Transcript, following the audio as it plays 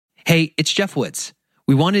Hey, it's Jeff Woods.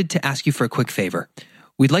 We wanted to ask you for a quick favor.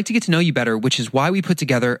 We'd like to get to know you better, which is why we put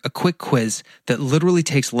together a quick quiz that literally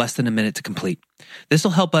takes less than a minute to complete. This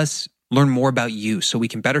will help us learn more about you so we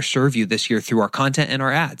can better serve you this year through our content and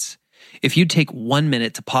our ads. If you'd take 1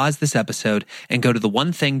 minute to pause this episode and go to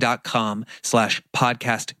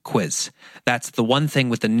theonething.com/podcast quiz. That's the one thing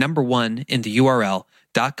with the number 1 in the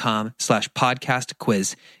URL.com/podcast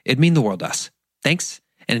quiz. It'd mean the world to us. Thanks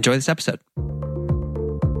and enjoy this episode.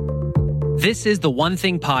 This is the One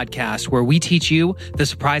Thing podcast where we teach you the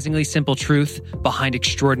surprisingly simple truth behind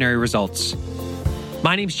extraordinary results.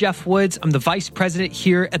 My name's Jeff Woods. I'm the vice president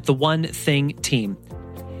here at the One Thing team.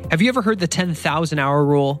 Have you ever heard the 10,000 hour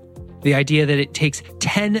rule? The idea that it takes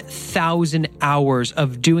 10,000 hours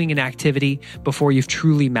of doing an activity before you've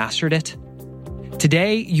truly mastered it?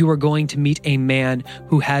 Today, you are going to meet a man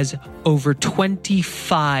who has over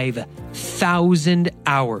 25,000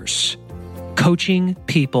 hours coaching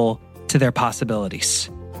people to their possibilities.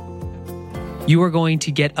 You are going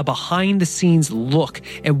to get a behind-the-scenes look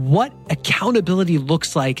at what accountability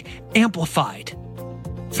looks like amplified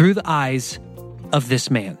through the eyes of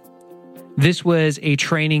this man. This was a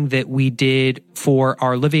training that we did for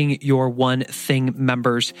our Living Your One Thing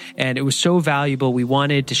members, and it was so valuable we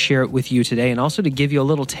wanted to share it with you today and also to give you a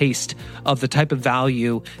little taste of the type of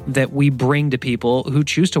value that we bring to people who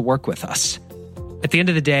choose to work with us. At the end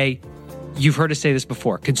of the day, you've heard us say this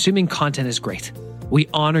before. Consuming content is great. We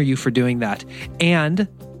honor you for doing that. And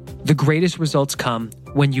the greatest results come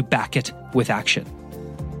when you back it with action.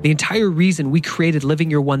 The entire reason we created Living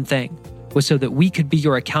Your One Thing was so that we could be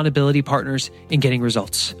your accountability partners in getting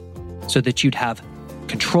results, so that you'd have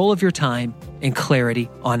control of your time and clarity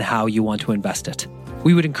on how you want to invest it.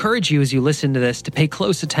 We would encourage you as you listen to this to pay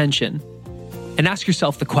close attention and ask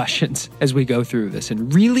yourself the questions as we go through this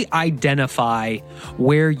and really identify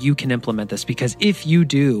where you can implement this, because if you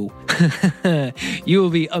do, you will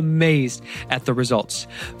be amazed at the results.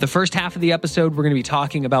 The first half of the episode, we're going to be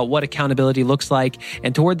talking about what accountability looks like.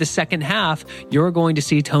 And toward the second half, you're going to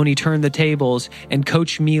see Tony turn the tables and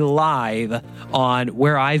coach me live on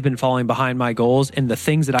where I've been falling behind my goals and the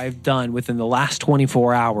things that I've done within the last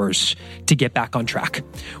 24 hours to get back on track.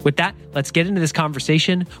 With that, let's get into this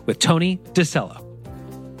conversation with Tony DiCello.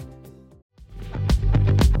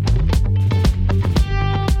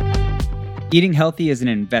 Eating healthy is an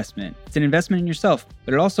investment. It's an investment in yourself,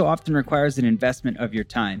 but it also often requires an investment of your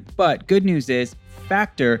time. But good news is,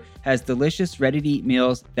 Factor has delicious, ready-to-eat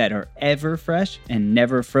meals that are ever fresh and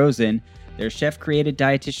never frozen. They're chef-created,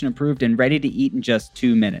 dietitian-approved, and ready to eat in just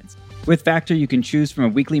 2 minutes. With Factor, you can choose from a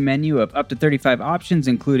weekly menu of up to 35 options,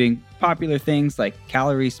 including popular things like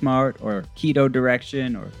Calorie Smart or Keto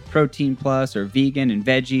Direction or Protein Plus or Vegan and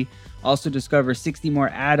Veggie. Also discover 60 more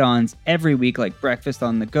add-ons every week like breakfast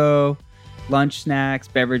on the go, lunch snacks,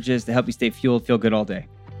 beverages to help you stay fueled, feel good all day.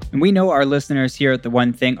 And we know our listeners here at The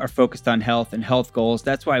One Thing are focused on health and health goals.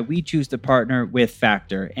 That's why we choose to partner with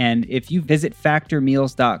Factor. And if you visit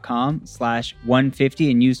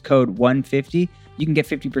factormeals.com/150 and use code 150, you can get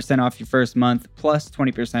 50% off your first month plus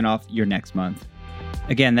 20% off your next month.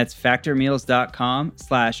 Again, that's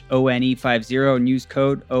factormeals.com/ONE50 and use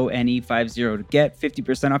code ONE50 to get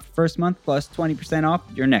 50% off your first month plus 20% off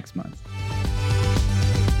your next month.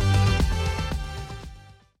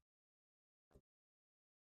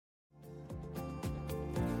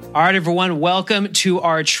 All right, everyone, welcome to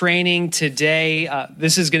our training today.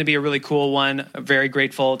 This is going to be a really cool one. I'm very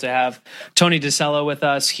grateful to have Tony DiCello with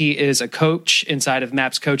us. He is a coach inside of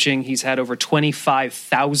MAPS Coaching. He's had over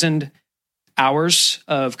 25,000 hours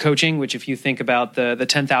of coaching, which if you think about the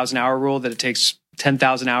 10,000 hour rule, that it takes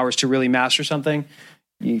 10,000 hours to really master something,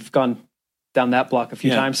 you've gone down that block a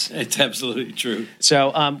few times. It's absolutely true.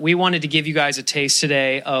 So we wanted to give you guys a taste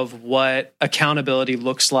today of what accountability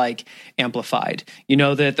looks like amplified. You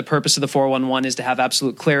know that the purpose of the 411 is to have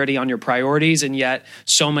absolute clarity on your priorities, and yet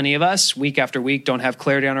so many of us, week after week, don't have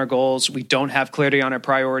clarity on our goals. We don't have clarity on our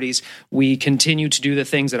priorities. We continue to do the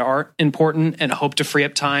things that are important and hope to free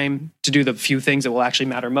up time to do the few things that will actually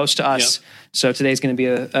matter most to us. Yep. So today's going to be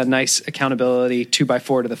a nice accountability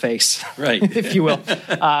 2x4 to the face, right? If you will.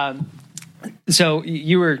 So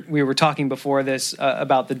we were talking before this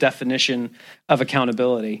about the definition of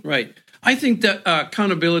accountability. Right. I think that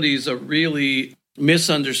accountability is a really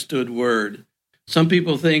misunderstood word. Some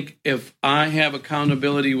people think if I have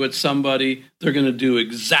accountability with somebody, they're going to do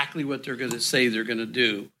exactly what they're going to say they're going to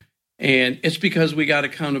do. And it's because we got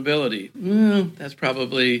accountability. Well, that's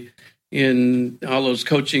probably in all those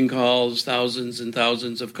coaching calls, thousands and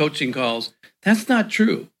thousands of coaching calls. That's not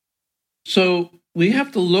true. So we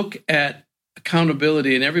have to look at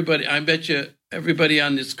accountability, and everybody, I bet you everybody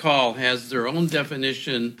on this call has their own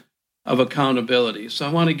definition of accountability. So I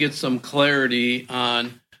want to get some clarity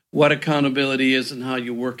on what accountability is and how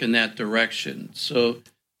you work in that direction. So,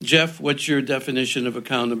 Jeff, what's your definition of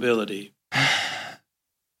accountability?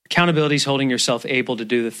 Accountability is holding yourself able to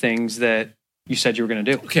do the things that you said you were going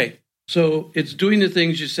to do. Okay, so it's doing the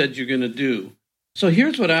things you said you're going to do. So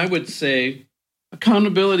here's what I would say.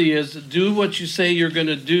 Accountability is to do what you say you're going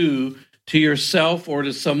to do to yourself or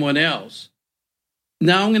to someone else.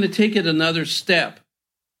 Now I'm going to take it another step.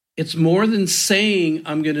 It's more than saying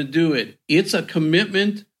I'm going to do it. It's a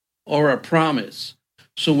commitment or a promise.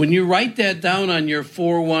 So when you write that down on your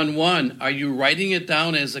 411, are you writing it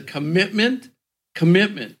down as a commitment,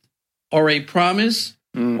 or a promise,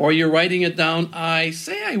 or you're writing it down, I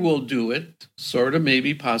say I will do it, sort of,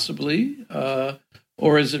 maybe, possibly,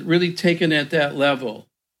 or is it really taken at that level?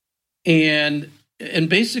 And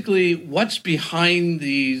basically, what's behind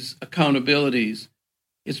these accountabilities?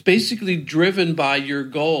 It's basically driven by your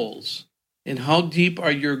goals. And how deep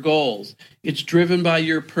are your goals? It's driven by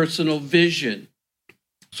your personal vision.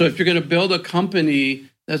 So if you're going to build a company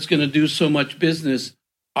that's going to do so much business,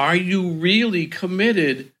 are you really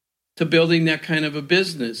committed to building that kind of a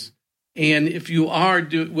business? And if you are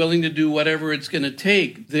willing to do whatever it's going to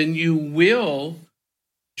take, then you will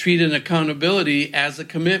treat an accountability as a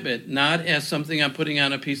commitment, not as something I'm putting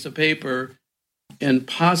on a piece of paper and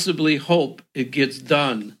possibly hope it gets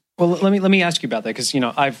done. Well, let me ask you about that, because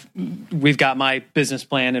we've got my business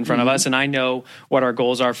plan in front of us, and I know what our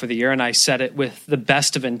goals are for the year, and I set it with the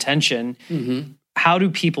best of intention. How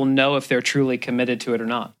do people know if they're truly committed to it or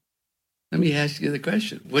not? Let me ask you the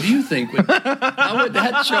question. What do you think? How would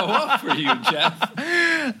that show up for you, Jeff?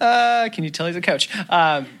 Can you tell he's a coach?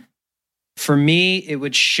 For me, it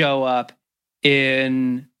would show up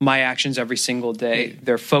in my actions every single day.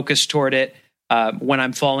 They're focused toward it. When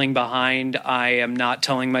I'm falling behind, I am not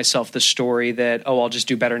telling myself the story that, I'll just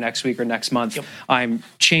do better next week or next month. Yep. I'm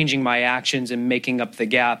changing my actions and making up the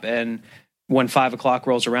gap. And when 5 o'clock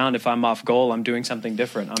rolls around, if I'm off goal, I'm doing something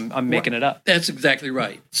different. I'm making it up. That's exactly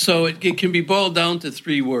right. So it can be boiled down to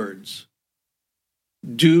 3 words.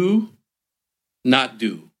 Do, not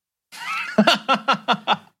do.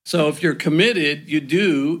 So if you're committed, you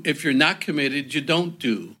do. If you're not committed, you don't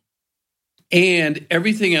do. And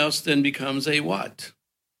everything else then becomes a what?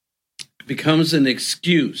 It becomes an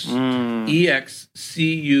excuse. E-X-C-U-S-E.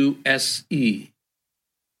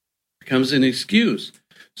 Becomes an excuse.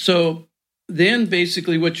 So then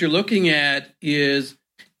basically what you're looking at is,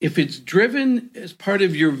 if it's driven as part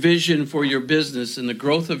of your vision for your business and the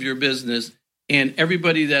growth of your business, and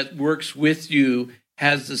everybody that works with you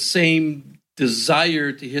has the same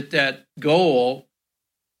desire to hit that goal,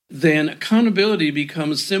 then accountability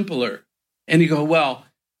becomes simpler. And you go, well,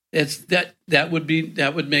 that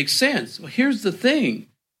would make sense. Well, here's the thing.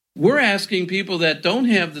 We're asking people that don't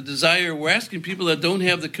have the desire, we're asking people that don't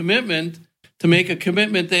have the commitment to make a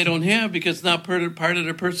commitment they don't have because it's not part of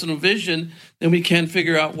their personal vision, then we can't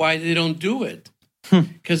figure out why they don't do it.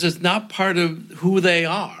 Because it's not part of who they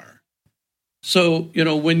are. So,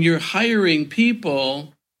 when you're hiring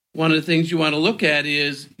people, one of the things you want to look at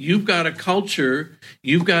is you've got a culture,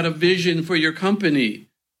 you've got a vision for your company.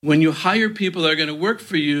 When you hire people that are going to work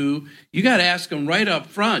for you, you got to ask them right up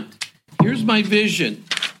front, here's my vision,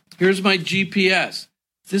 here's my GPS,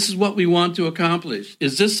 this is what we want to accomplish.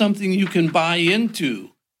 Is this something you can buy into?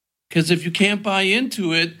 Because if you can't buy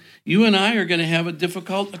into it, you and I are going to have a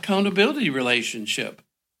difficult accountability relationship.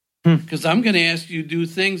 Because I'm going to ask you to do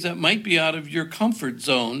things that might be out of your comfort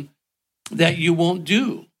zone that you won't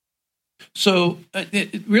do. So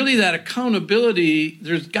really that accountability,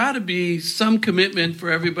 there's got to be some commitment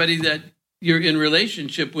for everybody that you're in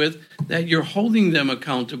relationship with, that you're holding them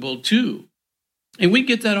accountable to. And we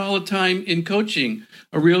get that all the time in coaching.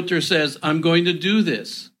 A realtor says, I'm going to do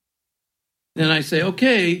this. Then I say,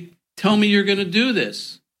 okay, tell me you're going to do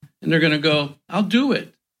this. And they're going to go, I'll do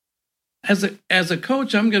it. As a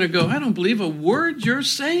coach, I'm going to go, I don't believe a word you're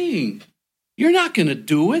saying. You're not going to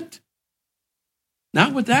do it.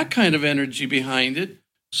 Not with that kind of energy behind it.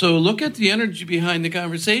 So look at the energy behind the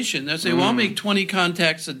conversation. They say, well, I'll make 20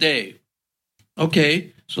 contacts a day.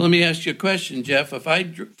 Okay, so let me ask you a question, Jeff. If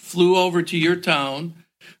I flew over to your town,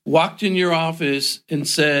 walked in your office and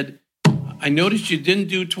said, I noticed you didn't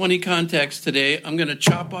do 20 contacts today. I'm going to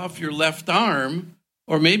chop off your left arm,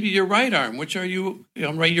 or maybe your right arm. Which are you?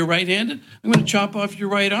 You're right-handed? I'm going to chop off your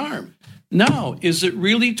right arm. Now, is it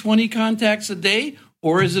really 20 contacts a day?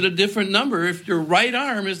 Or is it a different number if your right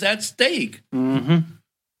arm is at stake?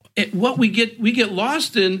 What we get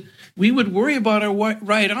lost in, we would worry about our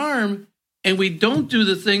right arm, and we don't do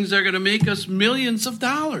the things that are going to make us millions of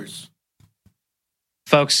dollars.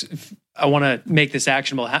 Folks, I want to make this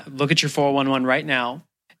actionable. Look at your 411 right now.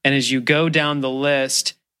 And as you go down the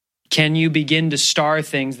list, can you begin to star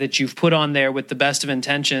things that you've put on there with the best of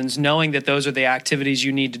intentions, knowing that those are the activities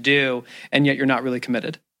you need to do, and yet you're not really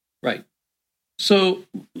committed? Right. So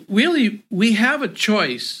really, we have a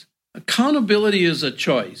choice. Accountability is a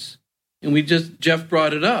choice. And Jeff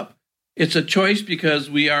brought it up. It's a choice because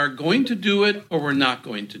we are going to do it or we're not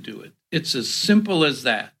going to do it. It's as simple as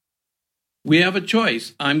that. We have a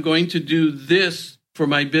choice. I'm going to do this for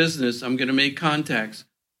my business. I'm going to make contacts.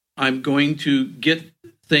 I'm going to get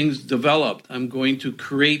things developed. I'm going to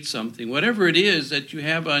create something. Whatever it is that you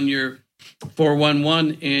have on your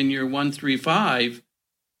 411 and your 135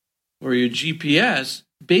 or your GPS,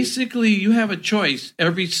 basically you have a choice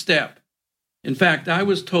every step. In fact, I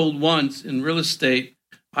was told once in real estate,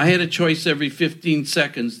 I had a choice every 15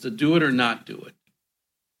 seconds to do it or not do it.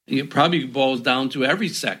 And it probably boils down to every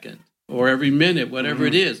second or every minute, whatever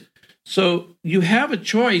it is. So you have a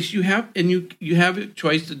choice. You have a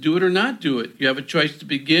choice to do it or not do it. You have a choice to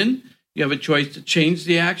begin. You have a choice to change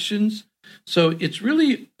the actions. So it's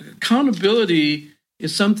really, accountability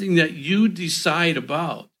is something that you decide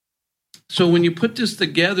about. So when you put this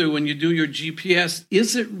together, when you do your GPS,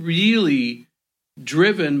 is it really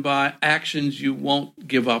driven by actions you won't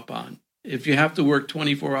give up on? If you have to work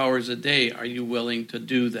 24 hours a day, are you willing to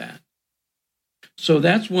do that? So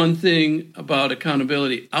that's one thing about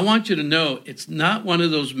accountability. I want you to know it's not one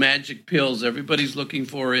of those magic pills everybody's looking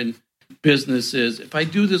for in businesses. If I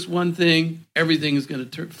do this one thing, everything is going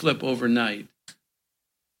to flip overnight.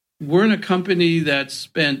 We're in a company that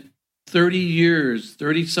spent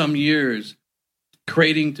 30-some years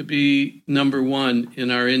creating to be number one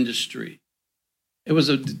in our industry. It was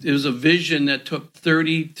a vision that took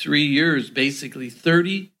 33 years, basically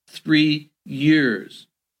 33 years.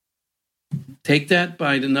 Take that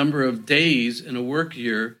by the number of days in a work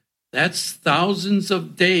year, that's thousands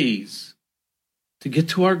of days to get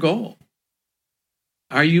to our goal.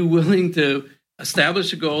 Are you willing to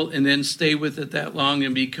establish a goal and then stay with it that long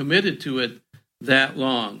and be committed to it that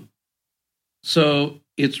long? So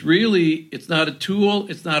it's not a tool,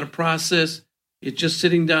 it's not a process. It's just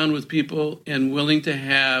sitting down with people and willing to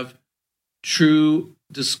have true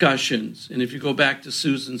discussions. And if you go back to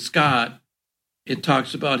Susan Scott, it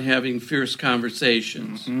talks about having fierce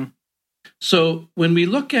conversations. Mm-hmm. So when we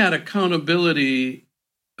look at accountability,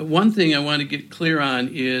 one thing I want to get clear on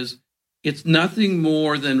is it's nothing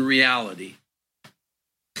more than reality.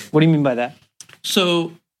 What do you mean by that?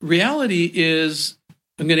 So reality is,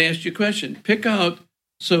 I'm going to ask you a question. Pick out,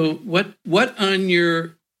 so what on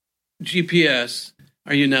your GPS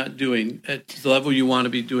are you not doing at the level you want to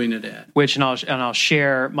be doing it at? I'll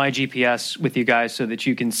share my GPS with you guys so that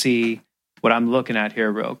you can see what I'm looking at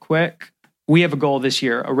here real quick. We have a goal this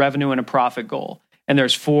year, a revenue and a profit goal. And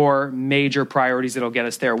there's 4 major priorities that'll get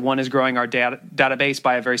us there. One is growing our database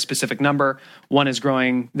by a very specific number. One is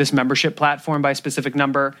growing this membership platform by a specific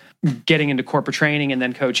number, getting into corporate training, and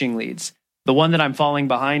then coaching leads. The one that I'm falling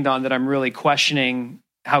behind on, that I'm really questioning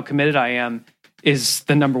how committed I am, is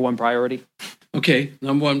the number 1 priority. Okay,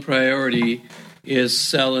 number 1 priority is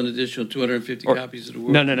sell an additional 250 copies of the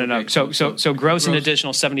Word. No. Okay. So gross an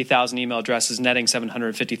additional 70,000 email addresses, netting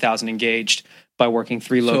 750,000 engaged by working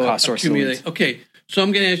 3 low-cost sources of leads. Okay, so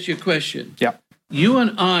I'm going to ask you a question. Yeah. You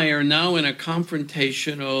and I are now in a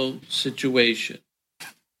confrontational situation.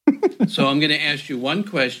 So I'm going to ask you one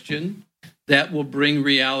question that will bring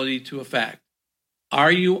reality to a fact.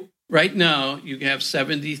 Are you, right now, you have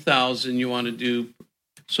 70,000 you want to do.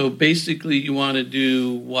 So basically you want to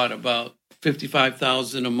do what, about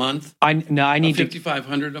 55,000 a month? I need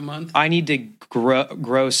 5,500 a month. I need to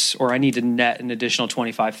gross, or I need to net an additional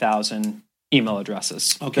 25,000 email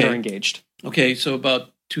addresses that are engaged. Okay, so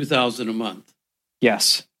about 2,000 a month.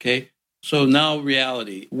 Yes. Okay, so now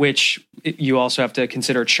reality, which you also have to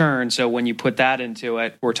consider churn. So when you put that into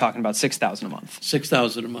it, we're talking about 6,000 a month.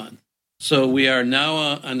 6,000 a month. So we are now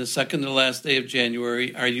on the second to last day of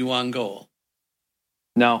January. Are you on goal?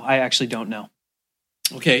 No, I actually don't know.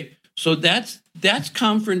 Okay. So that's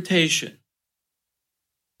confrontation,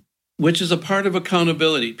 which is a part of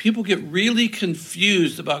accountability. People get really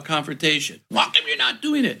confused about confrontation. Why come you're not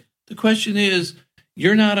doing it? The question is,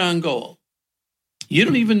 you're not on goal. You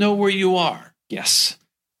don't even know where you are. Yes.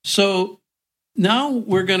 So now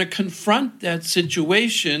we're going to confront that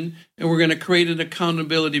situation, and we're going to create an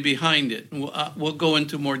accountability behind it. And we'll go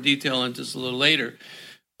into more detail on this a little later.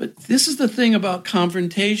 But this is the thing about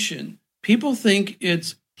confrontation. People think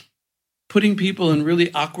it's putting people in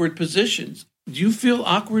really awkward positions. Do you feel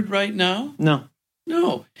awkward right now? No.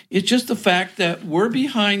 No. It's just the fact that we're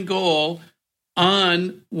behind goal.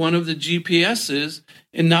 on one of the GPSs,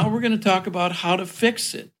 and now we're going to talk about how to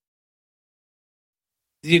fix it.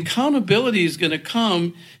 The accountability is going to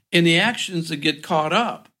come in the actions that get caught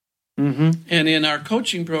up. And in our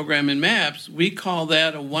coaching program in MAPS, we call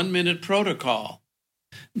that a 1-minute protocol.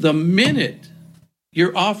 The minute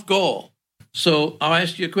you're off goal. So I'll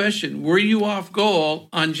ask you a question. Were you off goal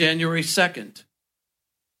on January 2nd?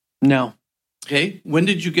 No. Okay. When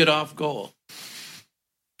did you get off goal?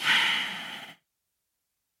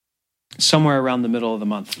 Somewhere around the middle of the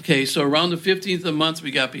month. Okay. So around the 15th of the month, we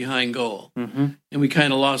got behind goal. And we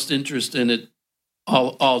kind of lost interest in it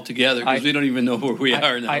all together because we don't even know where we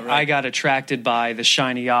are now. I got attracted by the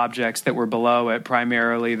shiny objects that were below it,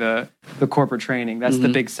 primarily the corporate training. That's the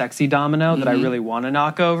big sexy domino that I really want to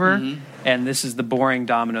knock over. And this is the boring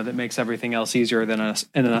domino that makes everything else easier than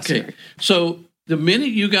unnecessary. Okay. So the minute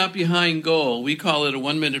you got behind goal, we call it a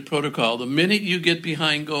 1-minute protocol. The minute you get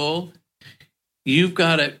behind goal, you've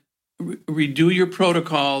got to redo your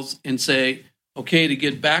protocols and say, okay, to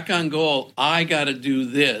get back on goal, I got to do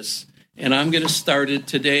this. And I'm going to start it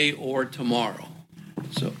today or tomorrow.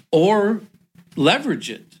 So, or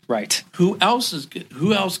leverage it. Right. Who else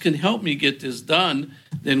can help me get this done?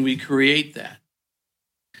 Then we create that.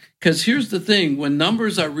 Because here's the thing: when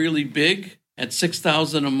numbers are really big at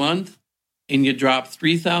 6,000 a month, and you drop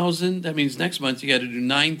 3,000, that means next month you got to do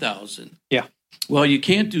 9,000. Yeah. Well, you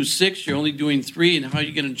can't do 6; you're only doing 3, and how are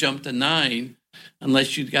you going to jump to 9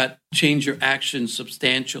 unless you got change your action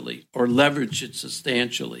substantially or leverage it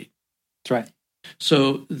substantially? That's right.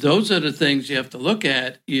 So those are the things you have to look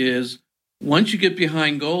at is once you get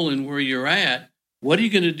behind goal and where you're at, what are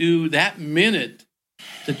you going to do that minute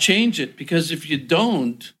to change it? Because if you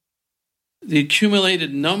don't, the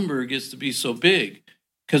accumulated number gets to be so big.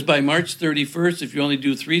 Because by March 31st, if you only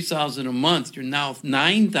do 3,000 a month, you're now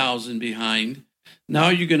 9,000 behind. Now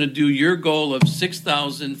you're going to do your goal of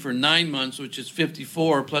 6,000 for 9 months, which is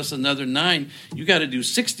 54 plus another 9. You got to do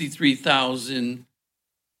 63,000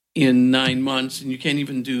 in 9 months, and you can't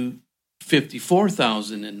even do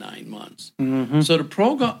 54,000 in 9 months. So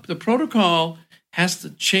the protocol has to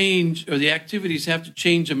change, or the activities have to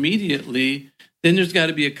change immediately. Then there's got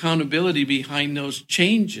to be accountability behind those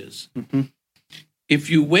changes. If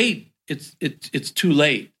you wait, it's too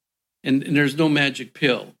late, and there's no magic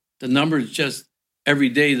pill. The numbers just every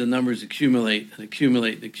day the numbers accumulate and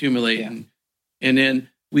accumulate and accumulate, and then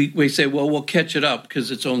we say, well, we'll catch it up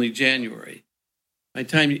because it's only January. By the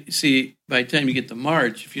time you get to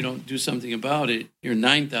March, if you don't do something about it, you're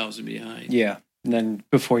 9,000 behind. Yeah. And then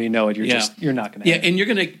before you know it, you're not going to. Yeah, and you're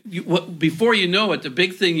going to before you know it, the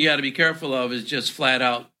big thing you got to be careful of is just flat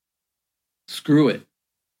out screw it,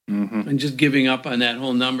 and just giving up on that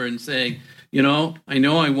whole number and saying, I got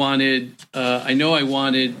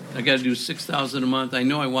to do 6,000 a month. I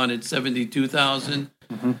know I wanted 72,000.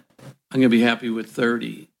 I'm going to be happy with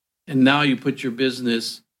 30. And now you put your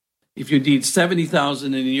business. If you need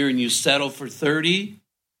 70,000 in a year and you settle for 30,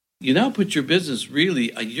 you now put your business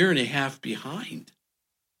really a year and a half behind.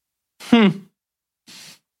 Isn't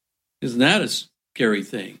that a scary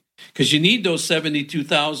thing? Because you need those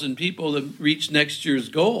 72,000 people to reach next year's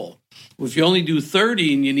goal. Well, if you only do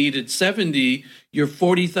 30 and you needed 70, you're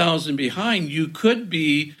 40,000 behind. You could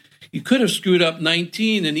have screwed up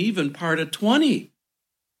 19 and even part of 20.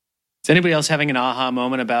 Is anybody else having an aha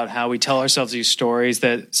moment about how we tell ourselves these stories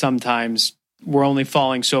that sometimes we're only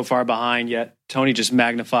falling so far behind, yet Tony just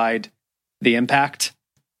magnified the impact?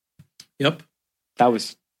 Yep. That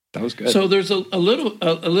was good. So there's a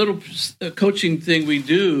little coaching thing we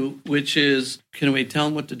do, which is, can we tell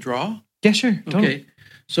them what to draw? Yeah, sure. Totally. Okay.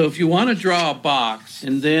 So if you want to draw a box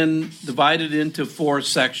and then divide it into 4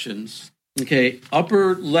 sections, okay,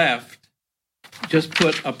 upper left, just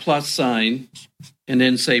put a plus sign and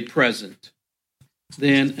then say present.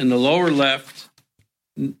 Then in the lower left,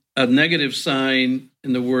 a negative sign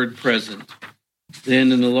in the word present.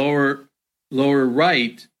 Then in the lower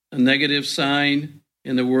right, a negative sign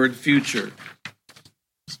in the word future.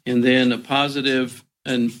 And then a positive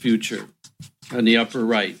and future on the upper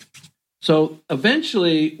right. So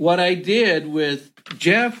eventually what I did with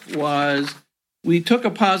Jeff was we took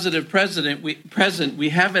a positive present, we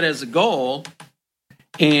have it as a goal,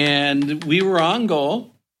 and we were on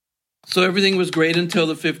goal. So everything was great until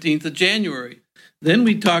the 15th of January. Then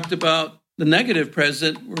we talked about the negative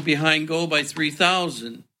present, we're behind goal by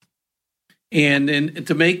 3,000. And then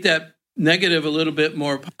to make that negative a little bit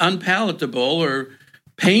more unpalatable or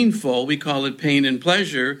painful, we call it pain and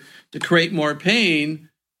pleasure, to create more pain,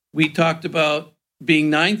 we talked about being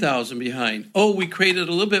 9,000 behind. Oh, we created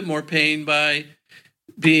a little bit more pain by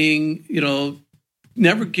being,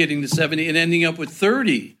 never getting to 70 and ending up with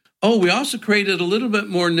 30. we also created a little bit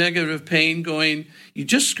more negative pain going, you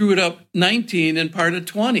just screwed up 19 and part of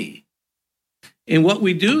 20. And what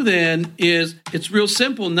we do then is, it's real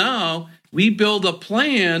simple now. We build a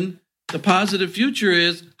plan. The positive future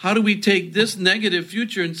is, how do we take this negative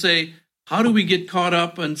future and say, how do we get caught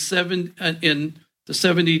up in the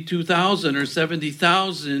 72,000 or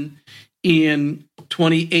 70,000 in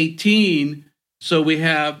 2018? So we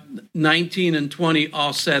have 19 and 20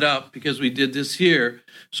 all set up because we did this here.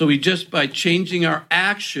 So we just, by changing our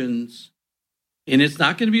actions, and it's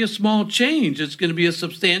not going to be a small change, it's going to be a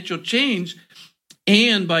substantial change.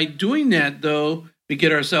 And by doing that, though, we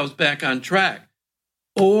get ourselves back on track.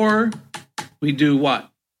 Or we do what?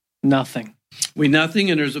 Nothing. We nothing,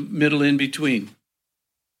 and there's a middle in between.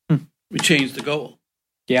 We change the goal.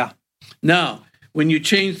 Yeah. Now, when you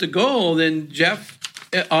change the goal, then Jeff,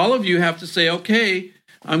 all of you have to say, okay,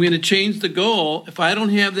 I'm going to change the goal. If I don't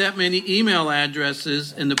have that many email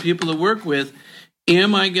addresses and the people to work with,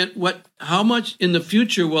 how much in the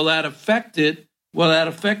future will that affect it? Will that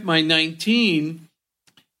affect my 19?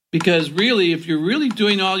 Because really, if you're really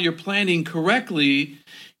doing all your planning correctly,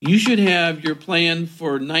 you should have your plan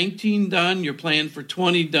for 19 done, your plan for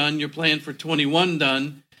 20 done, your plan for 21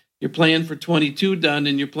 done, your plan for 22 done,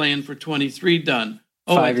 and your plan for 23 done.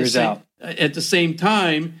 5 years out. At the same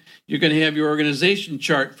time, you're going to have your organization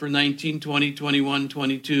chart for 19, 20, 21,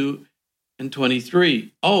 22, and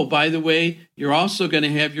 23. Oh, by the way, you're also going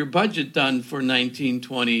to have your budget done for 19,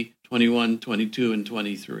 20, 21, 22, and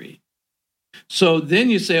 23. So then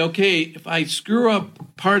you say, okay, if I screw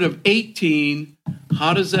up part of 18,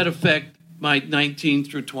 how does that affect my 19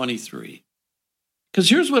 through 23? Because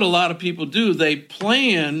here's what a lot of people do. They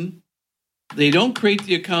plan, they don't create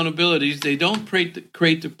the accountabilities, they don't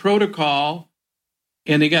create the protocol,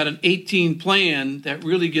 and they got an 18 plan that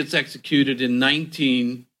really gets executed in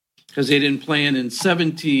 19 because they didn't plan in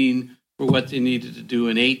 17 for what they needed to do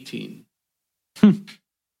in 18.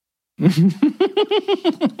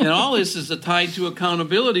 And all this is tied to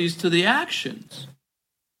accountabilities to the actions.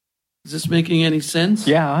 Is this making any sense?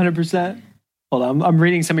 Yeah, 100%. Hold on, I'm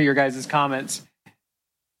reading some of your guys' comments.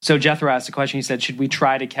 So Jethro asked a question. He said, should we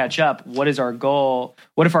try to catch up? What is our goal?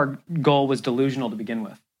 What if our goal was delusional to begin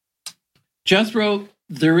with? Jethro,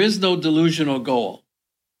 there is no delusional goal.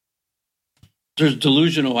 There's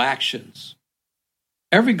delusional actions.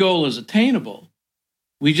 Every goal is attainable.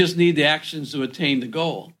 We just need the actions to attain the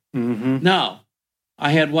goal. Mm-hmm. Now, I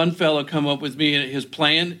had one fellow come up with me his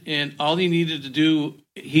plan, and all he needed to do,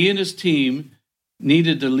 he and his team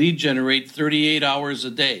needed to lead generate 38 hours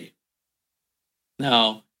a day.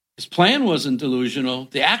 Now, his plan wasn't delusional.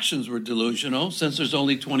 The actions were delusional since there's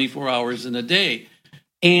only 24 hours in a day.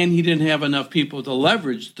 And he didn't have enough people to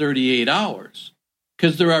leverage 38 hours.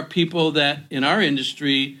 Because there are people that in our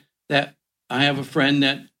industry that I have a friend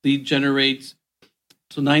that lead generates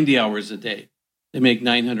 90 hours a day. They make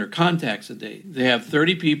 900 contacts a day. They have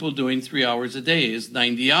 30 people doing 3 hours a day is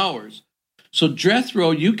 90 hours. So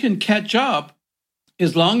Jethro, you can catch up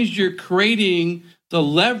as long as you're creating the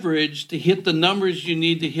leverage to hit the numbers you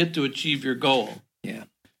need to hit to achieve your goal. Yeah.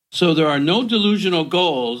 So there are no delusional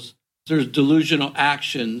goals. There's delusional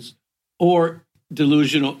actions or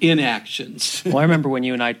delusional inactions. Well, I remember when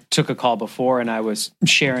you and I took a call before and I was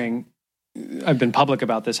sharing, I've been public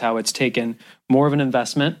about this, how it's taken more of an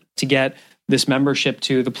investment to get this membership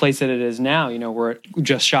to the place that it is now. You know, we're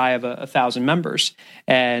just shy of 1,000 members.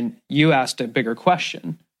 And you asked a bigger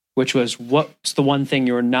question, which was, what's the one thing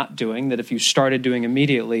you're not doing that if you started doing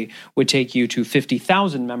immediately would take you to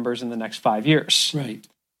 50,000 members in the next 5 years? Right.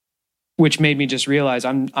 Which made me just realize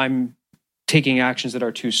I'm taking actions that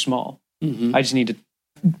are too small. Mm-hmm. I just need to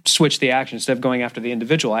switch the action. Instead of going after the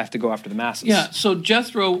individual, I have to go after the masses. Yeah, so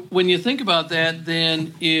Jethro, when you think about that,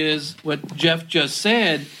 then is what Jeff just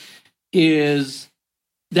said is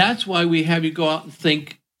that's why we have you go out and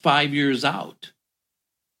think 5 years out.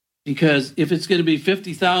 Because if it's going to be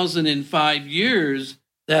 50,000 in 5 years,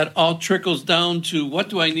 that all trickles down to what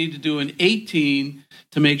do I need to do in 18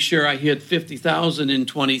 to make sure I hit 50,000 in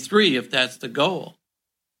 23 if that's the goal.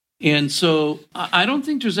 And so I don't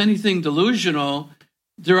think there's anything delusional.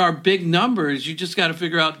 There are big numbers. You just got to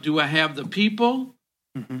figure out, do I have the people?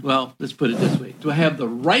 Mm-hmm. Well, let's put it this way. Do I have the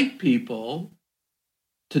right people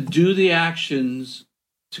to do the actions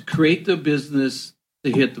to create the business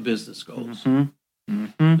to hit the business goals? Mm-hmm.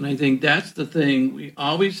 Mm-hmm. And I think that's the thing we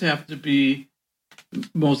always have to be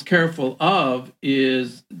most careful of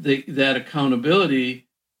is that accountability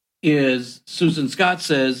is, Susan Scott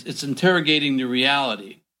says, it's interrogating the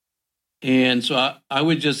reality. And so I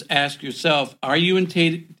would just ask yourself, are you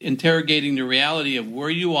interrogating the reality of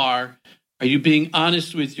where you are? Are you being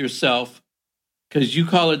honest with yourself? because you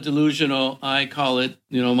call it delusional. I call it,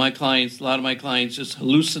 my clients, a lot of my clients just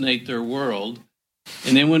hallucinate their world.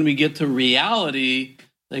 And then when we get to reality,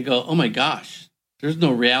 they go, oh my gosh, there's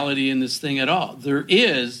no reality in this thing at all.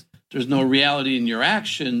 There's no reality in your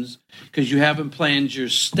actions because you haven't planned your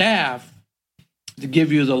staff to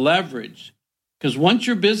give you the leverage. Because once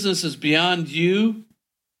your business is beyond you,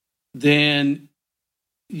 then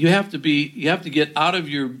you have to get out of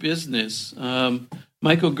your business.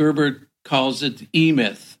 Michael Gerber calls it the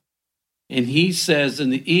E-myth. And he says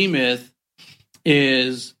in the E-myth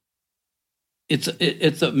is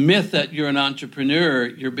it's a myth that you're an entrepreneur.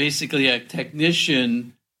 You're basically a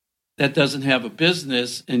technician that doesn't have a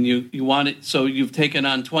business, and you want it. So you've taken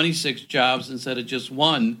on 26 jobs instead of just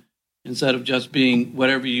one. Instead of just being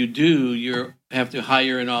whatever you do, you have to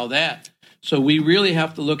hire and all that. So we really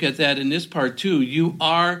have to look at that in this part too. You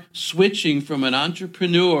are switching from an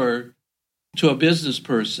entrepreneur to a business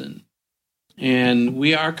person. And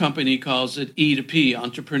our company calls it E to P,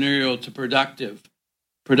 entrepreneurial to productive.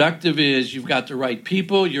 Productive is you've got the right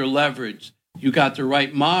people, you're leveraged. You got the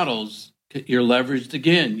right models, you're leveraged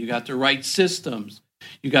again. You got the right systems.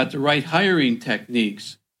 You got the right hiring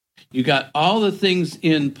techniques. You got all the things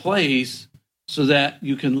in place so that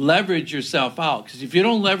you can leverage yourself out. Because if you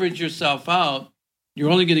don't leverage yourself out, you're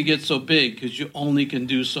only going to get so big because you only can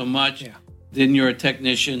do so much. Yeah. Then you're a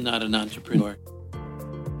technician, not an entrepreneur.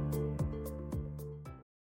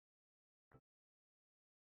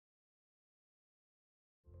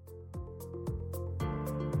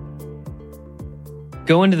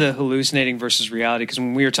 Go into the hallucinating versus reality, because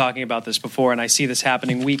when we were talking about this before, and I see this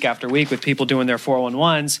happening week after week with people doing their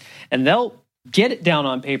 411s, and they'll get it down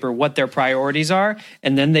on paper what their priorities are,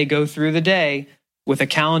 and then they go through the day with a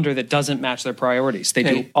calendar that doesn't match their priorities. They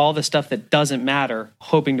do all the stuff that doesn't matter,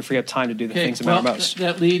 hoping to free up time to do the things that matter most.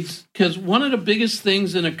 That leads, because one of the biggest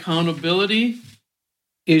things in accountability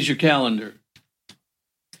is your calendar.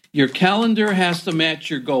 Your calendar has to match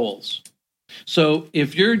your goals. So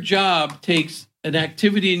if your job takes an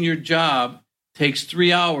activity in your job takes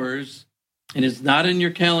 3 hours and it's not in your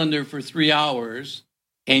calendar for 3 hours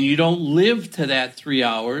and you don't live to that 3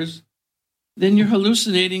 hours, then you're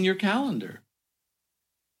hallucinating your calendar.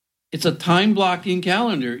 It's a time blocking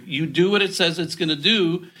calendar. You do what it says it's going to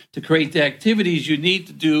do to create the activities you need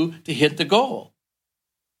to do to hit the goal.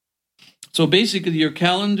 So basically your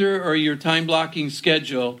calendar or your time blocking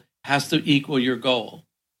schedule has to equal your goal.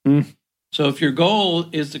 So if your goal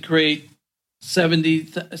is to create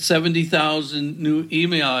 70,000 new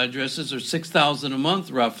email addresses, or 6,000 a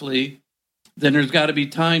month roughly, then there's got to be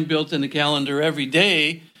time built in the calendar every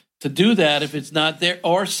day to do that if it's not there,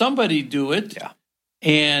 or somebody do it. Yeah.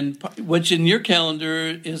 And what's in your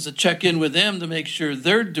calendar is a check-in with them to make sure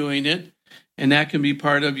they're doing it, and that can be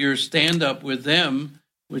part of your stand-up with them,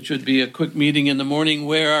 which would be a quick meeting in the morning.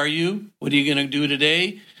 Where are you? What are you going to do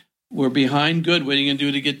today? We're behind. Good. What are you going to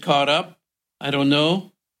do to get caught up? I don't know.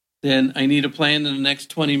 Then I need a plan in the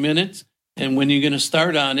next 20 minutes. And when are you going to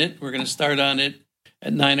start on it? We're going to start on it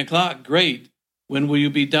at 9 o'clock. Great. When will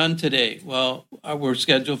you be done today? Well, we're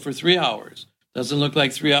scheduled for 3 hours. Doesn't look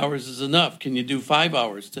like 3 hours is enough. Can you do 5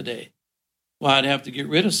 hours today? Well, I'd have to get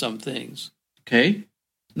rid of some things. Okay.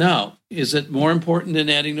 Now, is it more important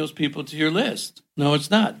than adding those people to your list? No,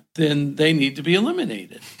 it's not. Then they need to be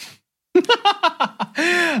eliminated.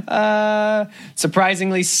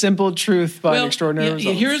 Surprisingly simple truth, but extraordinary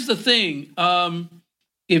results. Here's the thing: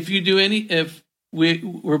 if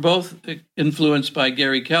we're both influenced by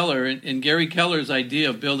Gary Keller, and Gary Keller's idea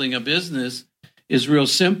of building a business is real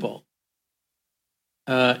simple.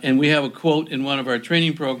 And we have a quote in one of our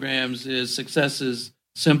training programs: "Is success is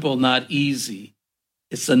simple, not easy."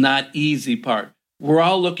 It's the not easy part. We're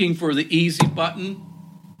all looking for the easy button,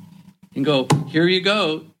 and go, here you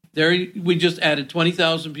go. There, we just added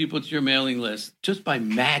 20,000 people to your mailing list just by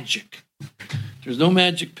magic. There's no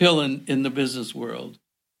magic pill in the business world.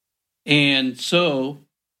 And so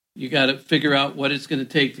you got to figure out what it's going to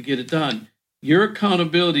take to get it done. Your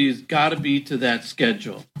accountability has got to be to that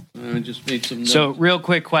schedule. I just made some notes. So real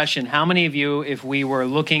quick question. How many of you, if we were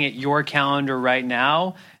looking at your calendar right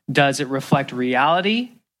now, does it reflect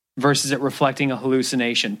reality versus it reflecting a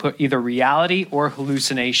hallucination? Put either reality or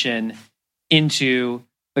hallucination into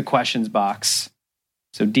the questions box.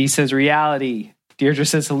 So D says reality. Deirdre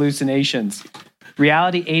says hallucinations.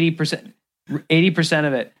 Reality, 80%. 80%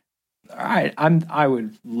 of it. All right, I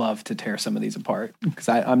would love to tear some of these apart because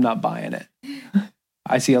I'm not buying it.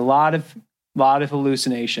 I see a lot of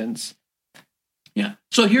hallucinations. Yeah.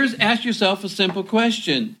 So ask yourself a simple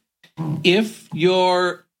question. If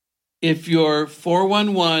your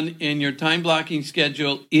 411 and your time blocking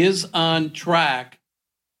schedule is on track,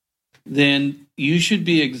 then you should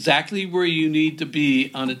be exactly where you need to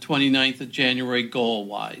be on the 29th of January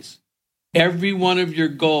goal-wise. Every one of your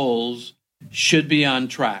goals should be on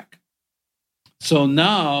track. So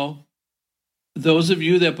now, those of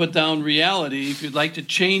you that put down reality, if you'd like to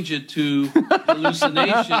change it to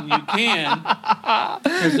hallucination, you can,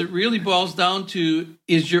 because it really boils down to,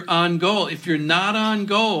 is you're on goal. If you're not on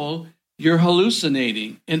goal, you're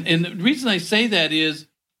hallucinating. And the reason I say that is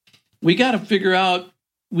we got to figure out,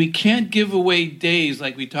 we can't give away days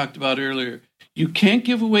like we talked about earlier. You can't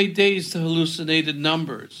give away days to hallucinated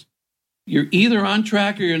numbers. You're either on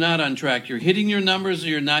track or you're not on track. You're hitting your numbers or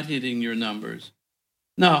you're not hitting your numbers.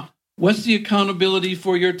 Now, what's the accountability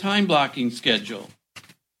for your time blocking schedule?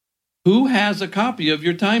 Who has a copy of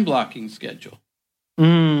your time blocking schedule?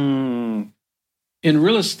 In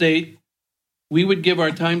real estate, we would give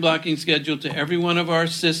our time blocking schedule to every one of our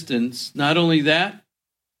assistants. Not only that,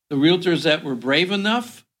 the realtors that were brave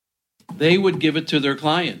enough, they would give it to their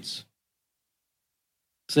clients,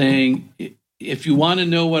 saying, if you want to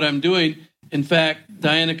know what I'm doing. In fact,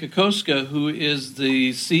 Diana Kokoska, who is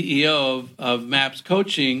the CEO of MAPS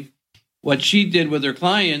Coaching, what she did with her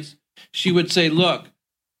clients, she would say, look,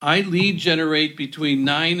 I lead generate between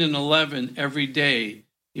 9 and 11 every day.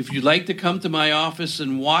 If you'd like to come to my office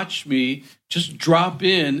and watch me, just drop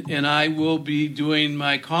in and I will be doing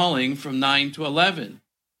my calling from 9 to 11.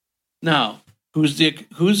 Now,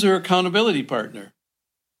 who's her accountability partner?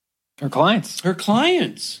 Her clients. Her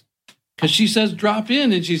clients. Because she says, drop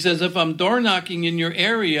in. And she says, if I'm door knocking in your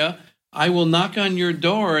area, I will knock on your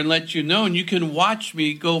door and let you know. And you can watch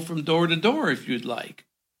me go from door to door if you'd like.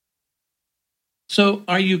 So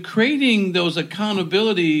are you creating those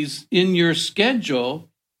accountabilities in your schedule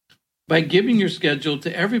by giving your schedule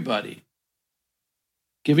to everybody?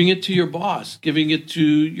 Giving it to your boss, giving it to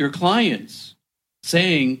your clients,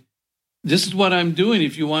 saying, this is what I'm doing.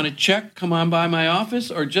 If you want to check, come on by my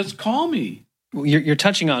office or just call me. You're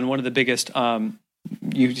touching on one of the biggest,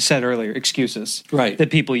 you said earlier, excuses right.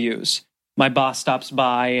 that people use. My boss stops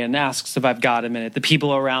by and asks if I've got a minute. The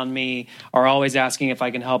people around me are always asking if I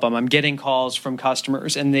can help them. I'm getting calls from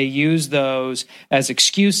customers, and they use those as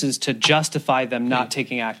excuses to justify them not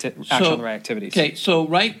taking action on the right activities. Okay, so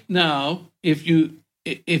right now, if you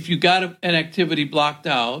got an activity blocked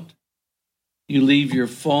out, you leave your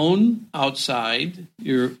phone outside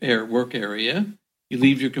your work area. You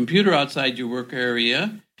leave your computer outside your work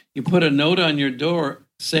area. You put a note on your door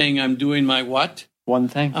saying, I'm doing my what? One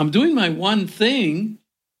thing. I'm doing my one thing,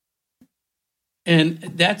 and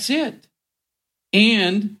that's it.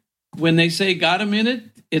 And when they say, got a minute,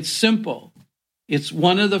 it's simple. It's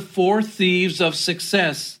one of the 4 thieves of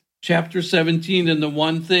success, chapter 17, and the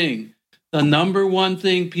one thing. The number one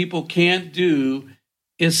thing people can't do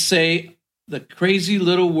is say the crazy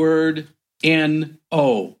little word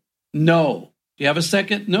N-O. No. Do you have a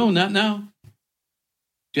second? No, not now.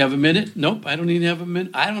 Do you have a minute? Nope, I don't even have a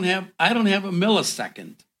minute. I don't have a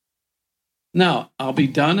millisecond. Now, I'll be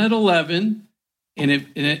done at 11, and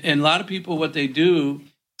a lot of people, what they do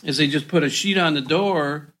is they just put a sheet on the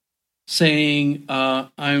door saying,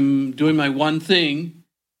 I'm doing my one thing,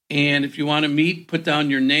 and if you want to meet, put down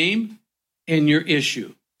your name and your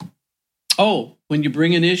issue. Oh, when you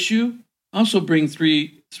bring an issue, also bring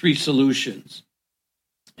three solutions.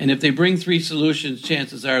 And if they bring 3 solutions,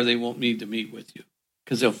 chances are they won't need to meet with you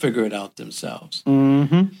because they'll figure it out themselves.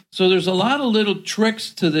 Mm-hmm. So there's a lot of little tricks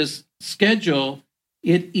to this schedule.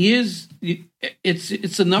 It's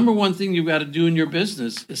the number one thing you've got to do in your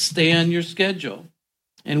business is stay on your schedule.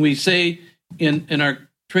 And we say in our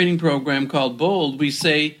training program called Bold, we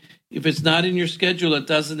say if it's not in your schedule, it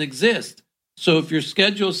doesn't exist. So if your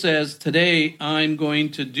schedule says today I'm going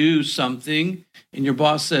to do something and your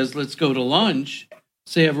boss says let's go to lunch,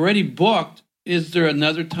 say I've already booked, is there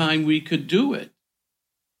another time we could do it?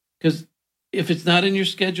 Because if it's not in your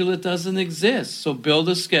schedule, it doesn't exist. So build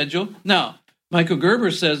a schedule. Now, Michael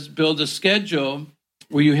Gerber says build a schedule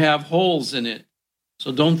where you have holes in it.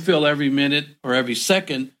 So don't fill every minute or every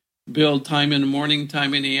second. Build time in the morning,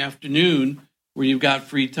 time in the afternoon where you've got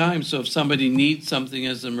free time. So if somebody needs something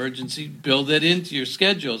as an emergency, build it into your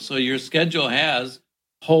schedule. So your schedule has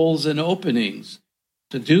holes and openings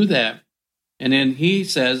to do that. And then he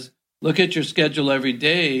says, look at your schedule every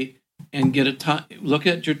day and look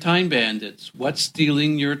at your time bandits. What's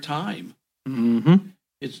stealing your time? Mm-hmm.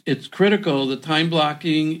 It's critical. The time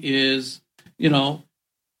blocking is,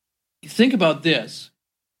 think about this.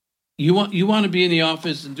 You want to be in the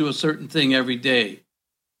office and do a certain thing every day.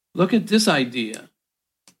 Look at this idea.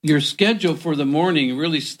 Your schedule for the morning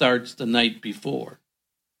really starts the night before.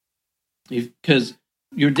 Because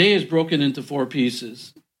your day is broken into 4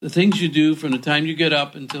 pieces. the things you do from the time you get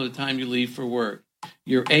up until the time you leave for work,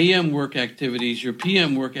 your AM work activities, your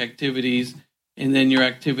PM work activities, and then your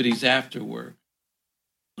activities after work.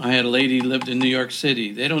 I had a lady who lived in New York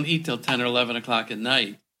City. They don't eat till 10 or 11 o'clock at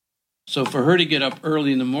night. So for her to get up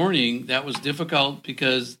early in the morning, that was difficult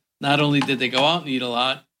because not only did they go out and eat a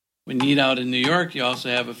lot, when you eat out in New York, you also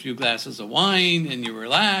have a few glasses of wine and you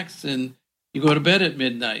relax and you go to bed at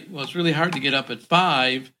midnight. Well, it's really hard to get up at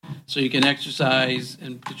 5 so you can exercise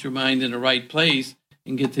and put your mind in the right place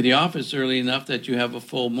and get to the office early enough that you have a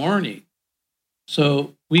full morning.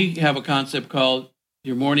 So we have a concept called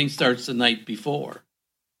your morning starts the night before.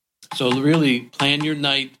 So really plan your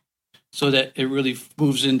night so that it really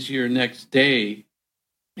moves into your next day.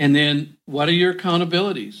 And then what are your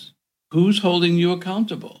accountabilities? Who's holding you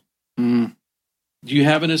accountable? Do you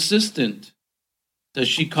have an assistant? Does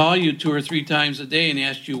she call you 2 or 3 times a day and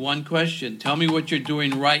ask you one question? Tell me what you're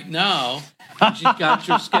doing right now. And she's got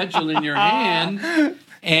your schedule in your hand,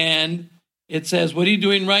 and it says, what are you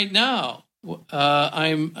doing right now?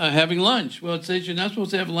 I'm having lunch. Well, it says you're not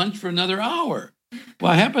supposed to have lunch for another hour.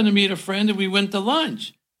 Well, I happened to meet a friend and we went to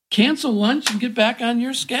lunch. Cancel lunch and get back on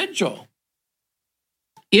your schedule.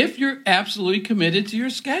 If you're absolutely committed to your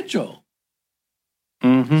schedule.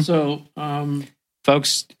 So,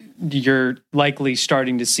 folks, you're likely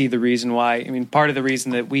starting to see the reason why. I mean, part of the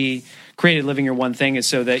reason that we created Living Your One Thing is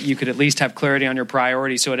so that you could at least have clarity on your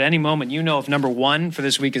priorities. So at any moment, you know if number 1 for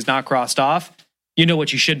this week is not crossed off, you know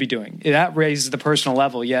what you should be doing. That raises the personal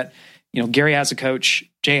level. Yet, Gary has a coach,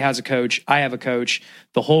 Jay has a coach, I have a coach.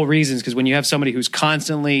 The whole reason is because when you have somebody who's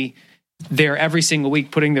constantly there every single week,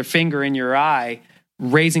 putting their finger in your eye,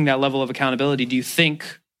 raising that level of accountability, do you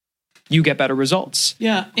think you get better results?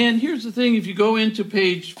 Yeah, and here's the thing. If you go into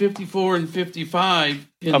page 54 and 55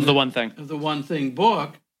 of the One Thing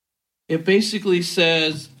book, it basically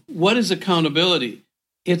says, what is accountability?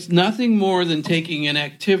 It's nothing more than taking an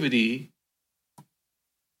activity,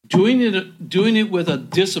 doing it with a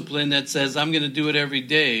discipline that says, I'm going to do it every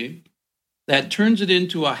day, that turns it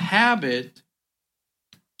into a habit,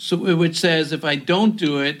 so which says, if I don't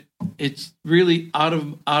do it, it's really out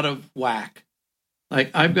of whack. Like,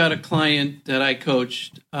 I've got a client that I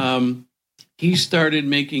coached. He started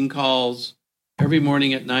making calls every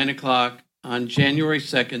morning at 9 o'clock on January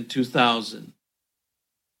 2nd, 2000.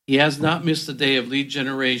 He has not missed a day of lead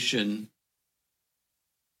generation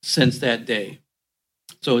since that day.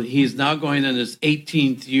 So he's now going on his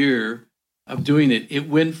 18th year of doing it. It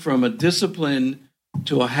went from a discipline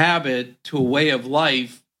to a habit to a way of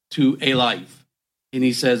life to a life. And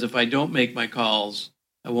he says, if I don't make my calls,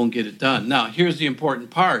 I won't get it done. Now, here's the important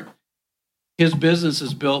part. His business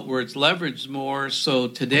is built where it's leveraged more. So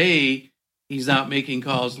today, he's not making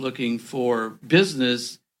calls looking for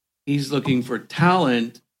business. He's looking for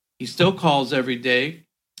talent. He still calls every day.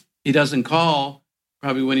 He doesn't call.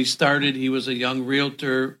 Probably when he started, he was a young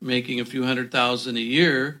realtor making a few $100,000 a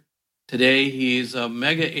year. Today, he's a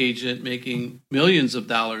mega agent making millions of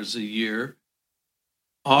dollars a year,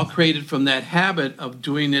 all created from that habit of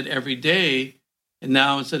doing it every day. And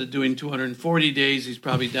now instead of doing 240 days, he's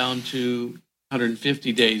probably down to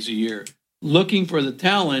 150 days a year, looking for the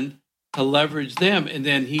talent to leverage them. And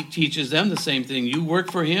then he teaches them the same thing. You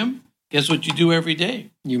work for him. Guess what you do every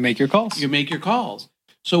day? You make your calls. You make your calls.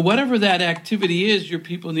 So whatever that activity is your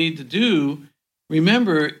people need to do,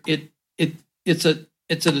 remember, it's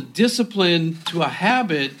a discipline to a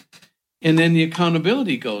habit, and then the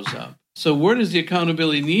accountability goes up. So where does the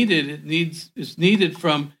accountability needed? It's needed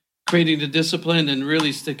from creating the discipline and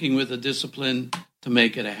really sticking with the discipline to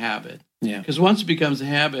make it a habit. Yeah. Because once it becomes a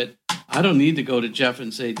habit, I don't need to go to Jeff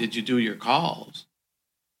and say, did you do your calls?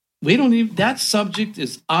 We don't even, that subject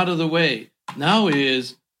is out of the way. Now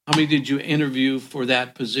is, how many did you interview for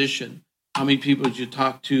that position? How many people did you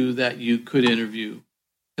talk to that you could interview?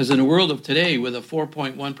 Because in the world of today, with a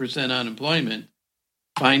 4.1% unemployment,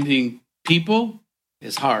 finding people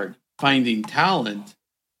is hard. Finding talent,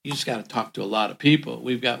 you just got to talk to a lot of people.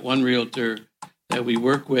 We've got one realtor that we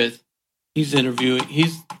work with. He's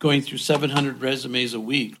going through 700 resumes a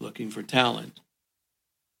week looking for talent.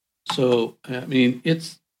 So, I mean,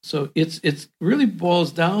 it's really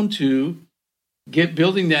boils down to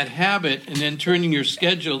building that habit and then turning your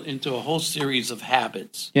schedule into a whole series of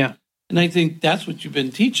habits. Yeah. And I think that's what you've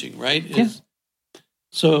been teaching, right? Yeah.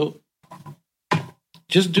 So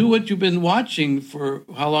just do what you've been watching for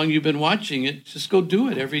how long you've been watching it. Just go do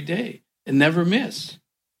it every day and never miss.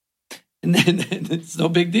 And then it's no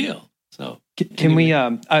big deal. So can we,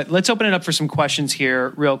 let's open it up for some questions here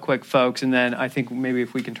real quick, folks. And then I think maybe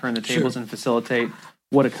if we can turn the tables and facilitate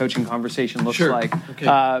what a coaching conversation looks like.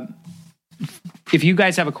 Okay. if you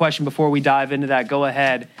guys have a question before we dive into that, go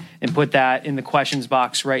ahead and put that in the questions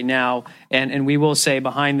box right now. And we will say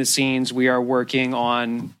behind the scenes, we are working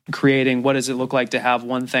on creating what does it look like to have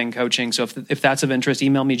One Thing coaching. So if that's of interest,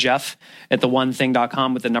 email me, Jeff at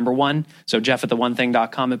theonething.com with the number 1. So Jeff at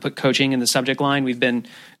theonething.com and put coaching in the subject line. We've been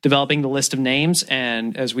developing the list of names.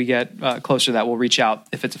 And as we get closer to that, we'll reach out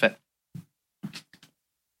if it's a fit.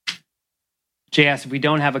 Jay asked, if we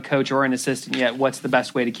don't have a coach or an assistant yet, what's the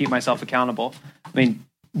best way to keep myself accountable? I mean,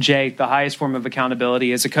 Jay, the highest form of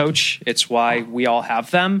accountability is a coach. It's why we all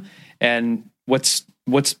have them. And what's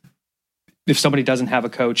if somebody doesn't have a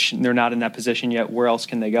coach and they're not in that position yet, where else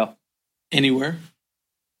can they go? Anywhere.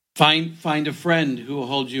 Find a friend who will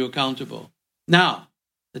hold you accountable. Now,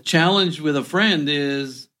 the challenge with a friend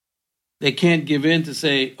is they can't give in to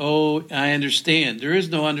say, oh, I understand. There is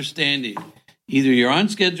no understanding. Either you're on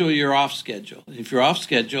schedule or you're off schedule. If you're off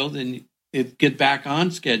schedule, then get back on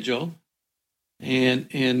schedule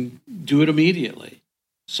and do it immediately.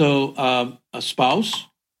 So a spouse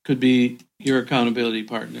could be your accountability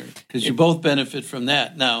partner because you both benefit from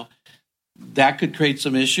that. Now, that could create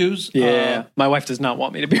some issues. Yeah, my wife does not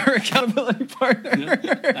want me to be her accountability partner.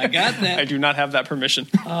 I got that. I do not have that permission.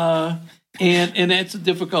 And that's a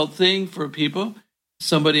difficult thing for people.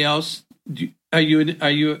 Somebody else, are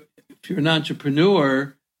you? If you're an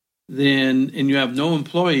entrepreneur, then and you have no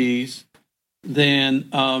employees, then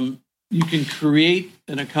you can create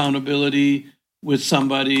an accountability with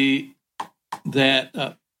somebody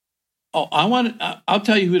that. I'll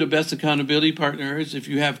tell you who the best accountability partner is. If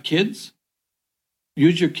you have kids,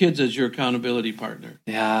 use your kids as your accountability partner.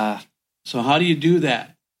 Yeah. So how do you do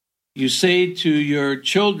that? You say to your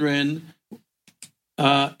children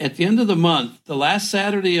at the end of the month, the last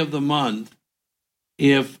Saturday of the month,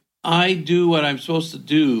 if I do what I'm supposed to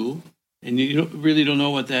do, and you really don't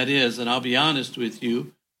know what that is, and I'll be honest with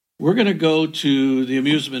you, we're going to go to the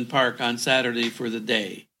amusement park on Saturday for the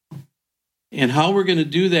day. And how we're going to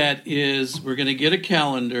do that is we're going to get a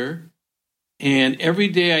calendar, and every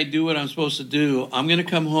day I do what I'm supposed to do, I'm going to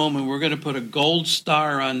come home and we're going to put a gold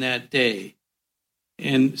star on that day.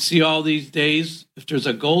 And see all these days, if there's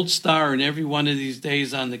a gold star in every one of these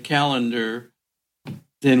days on the calendar,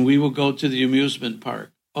 then we will go to the amusement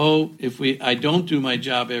park. Oh, if I don't do my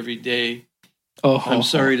job every day, I'm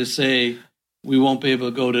sorry to say, we won't be able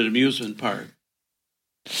to go to the amusement park.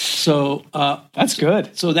 So that's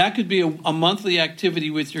good. So that could be a monthly activity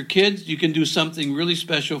with your kids. You can do something really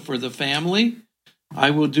special for the family.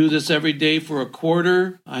 I will do this every day for a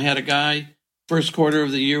quarter. I had a guy, first quarter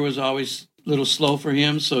of the year was always a little slow for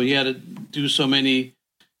him, so he had to do so many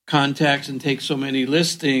contacts and take so many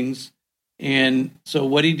listings. And so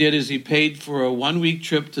what he did is he paid for a 1-week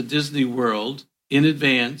trip to Disney World in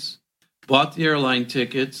advance, bought the airline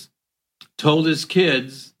tickets, told his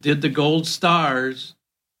kids, did the gold stars.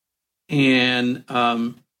 And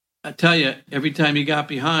I tell you, every time he got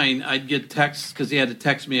behind, I'd get texts because he had to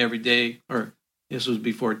text me every day. Or this was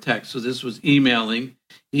before text. So this was emailing.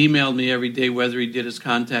 He emailed me every day whether he did his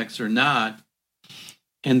contacts or not.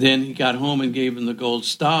 And then he got home and gave him the gold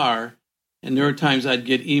star. And there were times I'd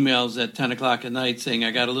get emails at 10 o'clock at night saying I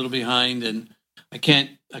got a little behind and I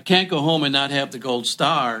can't go home and not have the gold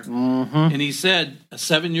star. Mm-hmm. And he said, a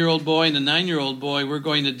 7-year-old boy and a 9-year-old boy, we're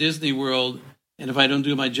going to Disney World, and if I don't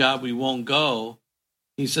do my job, we won't go.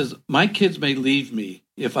 He says, my kids may leave me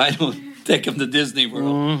if I don't take them to Disney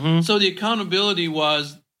World. Mm-hmm. So the accountability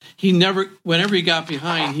was whenever he got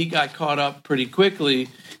behind, he got caught up pretty quickly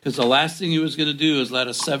because the last thing he was going to do is let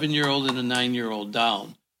a 7-year-old and a 9-year-old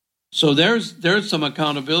down. So there's some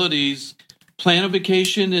accountabilities. Plan a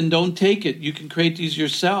vacation and don't take it. You can create these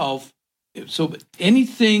yourself. So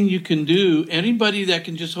anything you can do, anybody that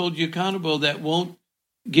can just hold you accountable that won't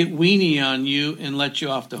get weenie on you and let you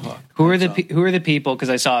off the hook. Who are the people?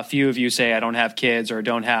 Because I saw a few of you say I don't have kids or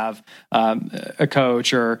don't have a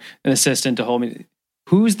coach or an assistant to hold me.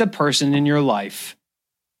 Who's the person in your life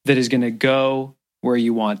that is going to go where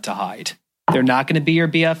you want to hide? They're not going to be your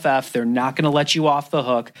BFF. They're not going to let you off the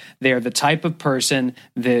hook. They're the type of person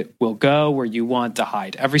that will go where you want to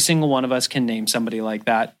hide. Every single one of us can name somebody like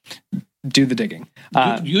that. Do the digging.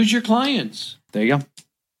 Use your clients. There you go.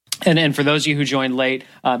 And for those of you who joined late,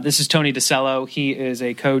 this is Tony DiCello. He is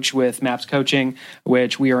a coach with MAPS Coaching,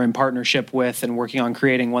 which we are in partnership with and working on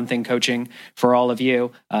creating One Thing coaching for all of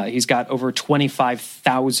you. He's got over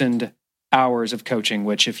 25,000 hours of coaching,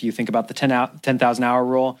 which if you think about the 10,000 hour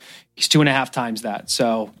rule, he's 2.5 times that.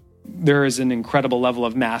 So there is an incredible level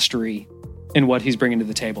of mastery in what he's bringing to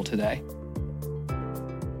the table today.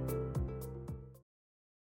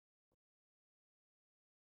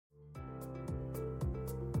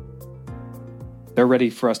 They're ready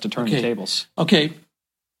for us to turn the tables. Okay.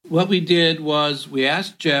 What we did was we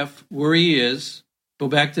asked Jeff where he is. Go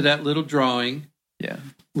back to that little drawing. Yeah.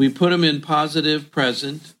 We put him in positive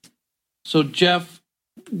present. So Jeff,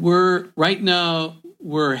 we're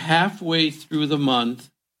halfway through the month.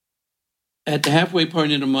 At the halfway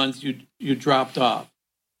point in the month, you dropped off.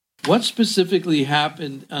 What specifically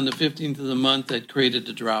happened on the 15th of the month that created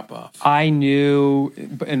the drop-off? I knew,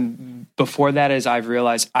 and before that, as I've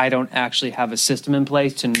realized, I don't actually have a system in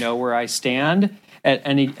place to know where I stand at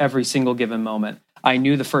every single given moment. I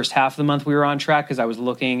knew the first half of the month we were on track because I was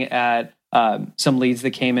looking at some leads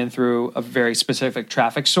that came in through a very specific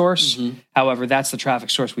traffic source. Mm-hmm. However, that's the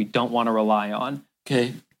traffic source we don't want to rely on.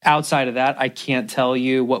 Okay. Outside of that, I can't tell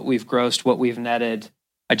you what we've grossed, what we've netted.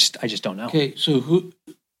 I just don't know. Okay, so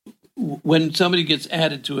when somebody gets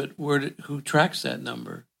added to it, who tracks that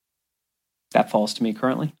number? That falls to me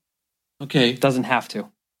currently. Okay. It doesn't have to,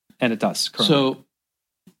 and it does currently.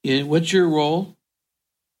 So, what's your role?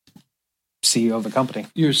 CEO of the company.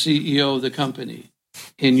 You're CEO of the company,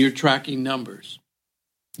 and you're tracking numbers.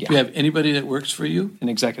 Yeah. Do you have anybody that works for you? An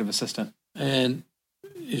executive assistant. And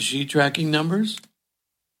is she tracking numbers?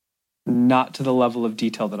 Not to the level of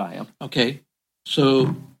detail that I am. Okay.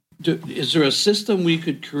 So is there a system we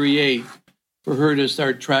could create for her to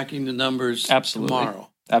start tracking the numbers tomorrow?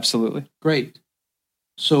 Absolutely. Great.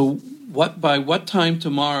 So by what time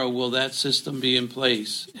tomorrow will that system be in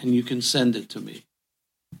place and you can send it to me?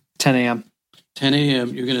 10 a.m. 10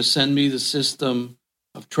 a.m. You're going to send me the system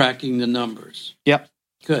of tracking the numbers. Yep.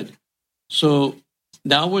 Good. So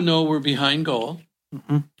now we know we're behind goal.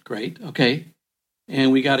 Mm-hmm. Great. Okay.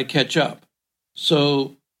 And we got to catch up.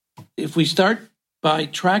 So if we start by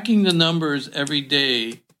tracking the numbers every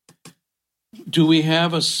day, do we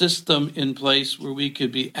have a system in place where we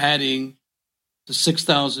could be adding to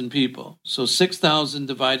 6,000 people? So 6,000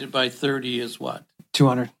 divided by 30 is what?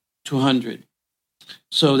 200. 200.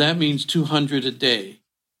 So that means 200 a day.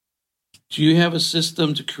 Do you have a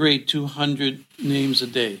system to create 200 names a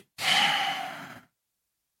day?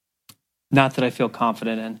 Not that I feel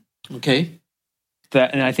confident in. Okay.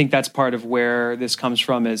 And I think that's part of where this comes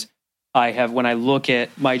from is when I look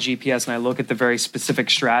at my GPS and I look at the very specific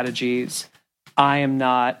strategies, I am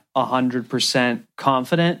not 100%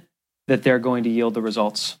 confident that they're going to yield the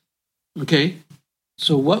results. Okay.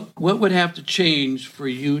 So what would have to change for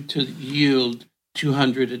you to yield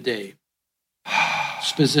 200 a day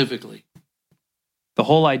specifically? The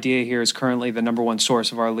whole idea here is currently the number one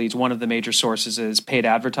source of our leads. One of the major sources is paid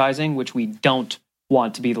advertising, which we don't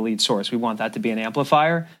want to be the lead source. We want that to be an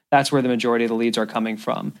amplifier. That's where the majority of the leads are coming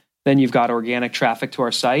from. Then you've got organic traffic to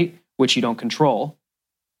our site, which you don't control.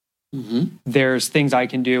 Mm-hmm. There's things I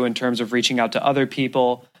can do in terms of reaching out to other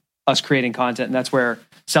people, us creating content, and that's where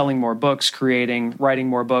selling more books, writing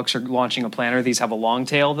more books, or launching a planner, these have a long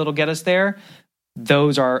tail that'll get us there.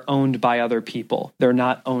 Those are owned by other people. They're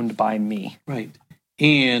not owned by me. Right.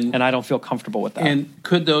 And I don't feel comfortable with that. And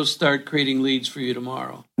could those start creating leads for you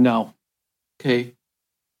tomorrow? No. Okay.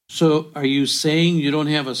 So are you saying you don't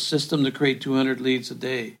have a system to create 200 leads a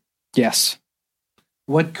day? Yes.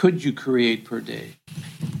 What could you create per day?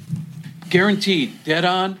 Guaranteed, dead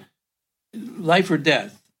on, life or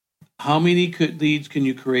death. How many leads can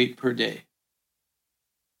you create per day?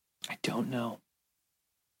 I don't know.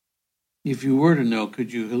 If you were to know,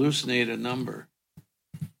 could you hallucinate a number?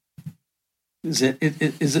 Is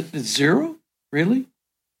it zero? Really?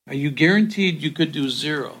 Are you guaranteed you could do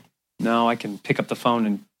zero? No, I can pick up the phone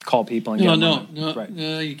and call people and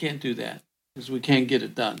No, you can't do that because we can't get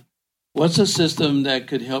it done. What's a system that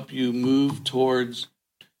could help you move towards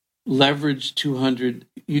leverage 200?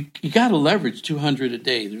 You got to leverage 200 a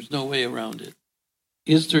day. There's no way around it.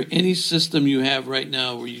 Is there any system you have right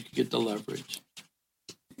now where you can get the leverage?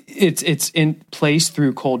 It's in place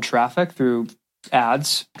through cold traffic, through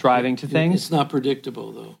ads driving to things. It's not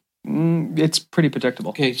predictable though. It's pretty predictable.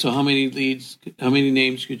 Okay, so how many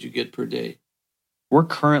names could you get per day? We're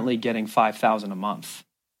currently getting 5,000 a month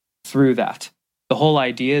through that. The whole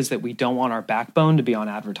idea is that we don't want our backbone to be on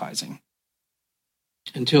advertising.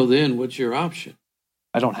 Until then, what's your option?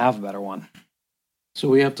 I don't have a better one. So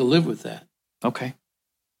we have to live with that. Okay.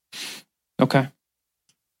 Because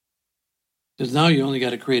now you only got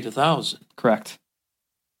to create 1,000. Correct.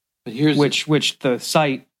 But here's which the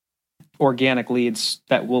site organic leads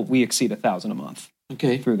that we exceed 1,000 a month.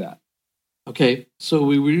 Okay. Through that. Okay. So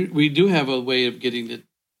we do have a way of getting it.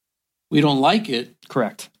 We don't like it.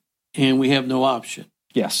 Correct. And we have no option.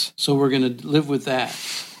 Yes. So we're going to live with that.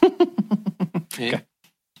 Okay.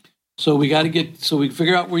 So we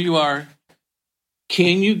figure out where you are.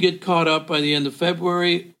 Can you get caught up by the end of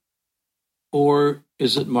February or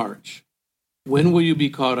is it March? When will you be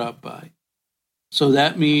caught up by? So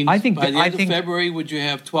that means I think by the end of February, would you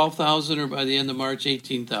have 12,000 or by the end of March,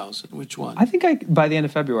 18,000? Which one? I think by the end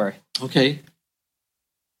of February. Okay.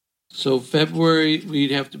 So February,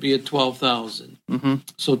 we'd have to be at 12,000. Mm-hmm.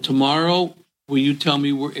 So tomorrow, will you tell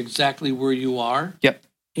me exactly where you are? Yep.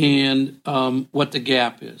 And what the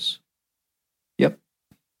gap is? Yep.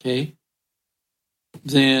 Okay.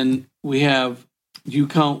 Then we have, do you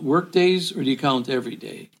count work days or do you count every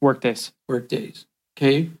day? Work days. Work days.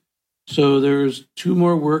 Okay. So there's 2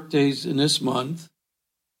 more work days in this month.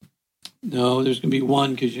 No, there's going to be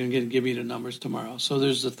 1 because you're going to give me the numbers tomorrow. So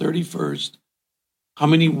there's the 31st. How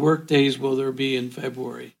many work days will there be in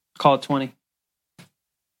February? Call it 20.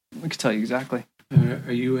 We can tell you exactly.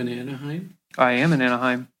 Are you in Anaheim? I am in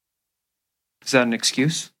Anaheim. Is that an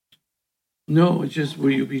excuse? No, it's just,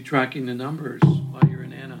 will you be tracking the numbers while you're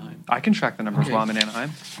in Anaheim? I can track the numbers Okay. while I'm in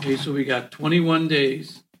Anaheim. Okay, so we got 21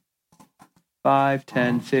 days. 5,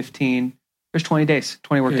 10, 15. There's 20 days,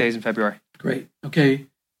 20 work Okay. days in February. Great. Okay,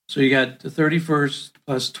 so you got the 31st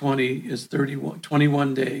plus 20 is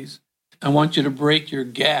 21 days. I want you to break your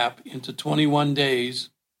gap into 21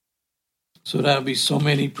 days. So that'll be so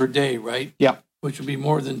many per day, right? Yeah. Which would be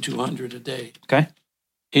more than 200 a day. Okay.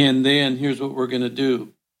 And then here's what we're going to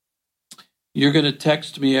do. You're going to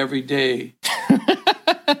text me every day.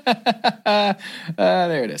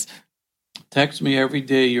 There it is. Text me every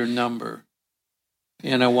day your number.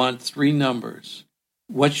 And I want 3 numbers.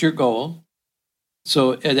 What's your goal?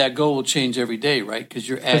 So that goal will change every day, right? Because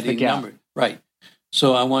you're adding numbers. Right.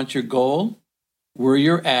 So I want your goal, where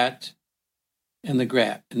you're at, and the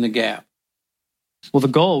gap. Well, the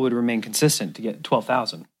goal would remain consistent to get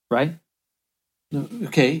 12,000, right?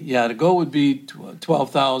 Okay, yeah, the goal would be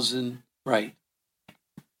 12,000, right?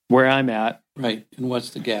 Where I'm at. Right, and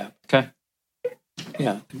what's the gap? Okay.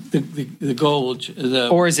 Yeah, the goal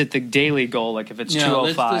will... Or is it the daily goal, like if it's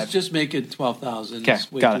 205? Let's just make it 12,000. Okay, It's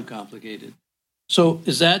way got too it. complicated. So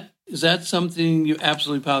is that something you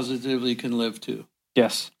absolutely positively can live to?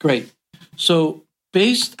 Yes. Great. So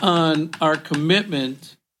based on our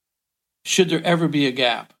commitment, should there ever be a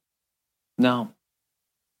gap? No.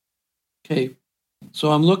 Okay.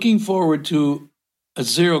 So I'm looking forward to a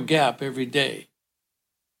 0 gap every day.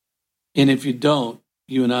 And if you don't,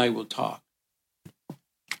 you and I will talk.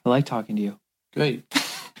 I like talking to you. Great.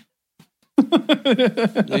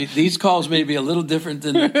 These calls may be a little different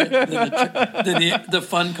than the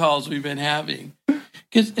fun calls we've been having. And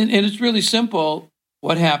it's really simple.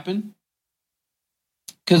 What happened?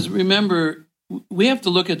 Because remember, we have to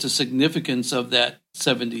look at the significance of that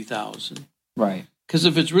 70,000. Right. Because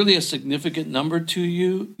if it's really a significant number to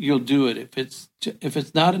you, you'll do it. If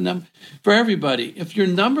it's not a number for everybody, if your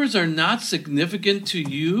numbers are not significant to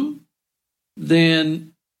you,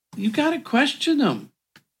 then you got to question them,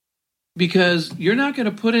 because you're not going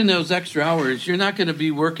to put in those extra hours. You're not going to be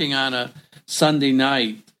working on a Sunday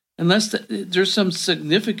night unless there's some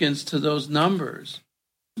significance to those numbers.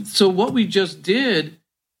 So what we just did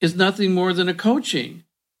is nothing more than a coaching.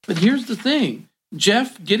 But here's the thing.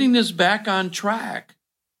 Jeff, getting this back on track,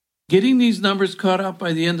 getting these numbers caught up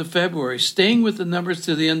by the end of February, staying with the numbers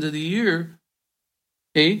to the end of the year,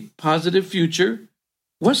 okay, positive future.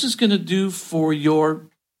 What's this going to do for your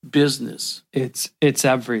business? It's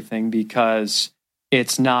everything, because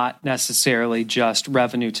it's not necessarily just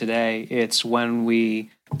revenue today. It's when we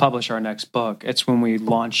publish our next book. It's when we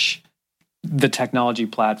launch the technology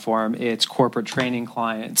platform. It's corporate training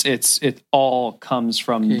clients. It all comes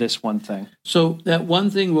from this one thing. So that one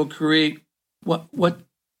thing will create what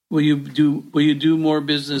will you do? Will you do more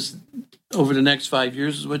business over the next 5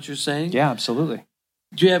 years? Is what you're saying? Yeah, absolutely.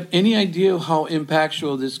 Do you have any idea how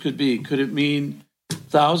impactful this could be? Could it mean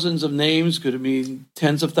thousands of names? Could it mean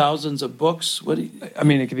tens of thousands of books? I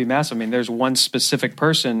mean, it could be massive. I mean, there's one specific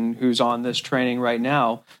person who's on this training right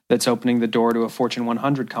now that's opening the door to a Fortune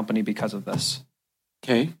 100 company because of this.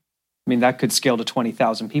 Okay. I mean, that could scale to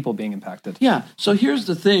 20,000 people being impacted. Yeah. So here's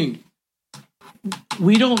the thing.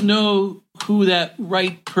 We don't know who that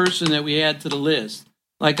right person that we add to the list.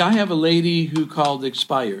 Like, I have a lady who called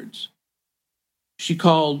expireds. She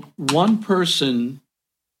called one person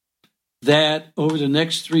that over the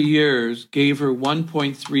next 3 years gave her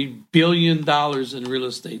 $1.3 billion in real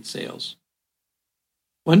estate sales.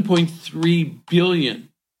 $1.3 billion.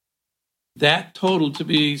 That totaled to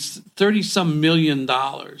be $30-some million.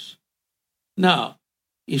 Now,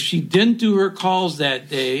 if she didn't do her calls that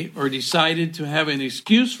day, or decided to have an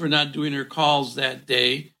excuse for not doing her calls that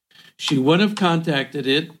day, she wouldn't have contacted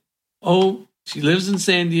it. Oh, she lives in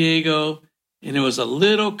San Diego, and it was a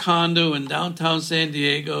little condo in downtown San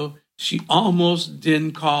Diego. She almost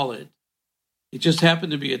didn't call it. It just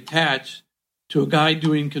happened to be attached to a guy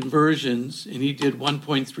doing conversions, and he did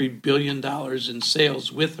 $1.3 billion in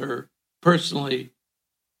sales with her personally.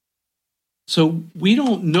 So we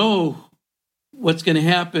don't know what's going to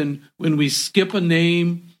happen when we skip a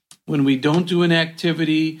name, when we don't do an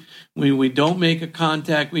activity, when we don't make a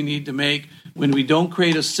contact we need to make, when we don't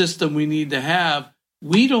create a system we need to have.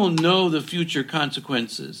 We don't know the future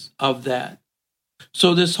consequences of that.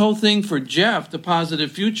 So this whole thing for Jeff, the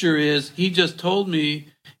positive future, is he just told me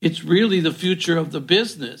it's really the future of the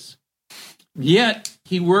business. Yet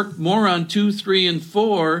he worked more on 2, 3, and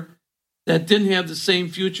 4 that didn't have the same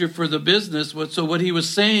future for the business. So what he was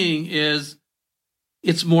saying is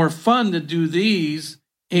it's more fun to do these,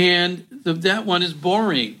 and that one is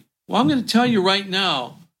boring. Well, I'm going to tell you right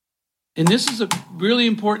now, and this is a really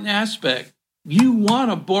important aspect, you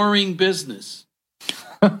want a boring business.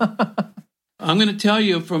 I'm going to tell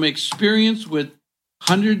you from experience with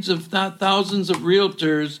hundreds, if not thousands of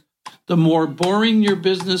realtors, the more boring your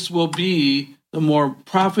business will be, the more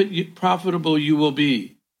profitable you will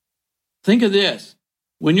be. Think of this.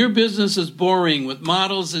 When your business is boring with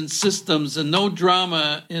models and systems and no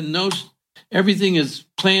drama and everything is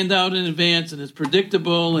planned out in advance and it's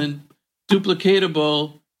predictable and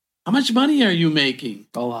duplicatable, how much money are you making?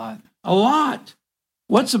 A lot. A lot.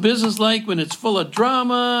 What's a business like when it's full of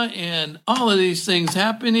drama and all of these things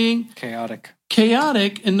happening?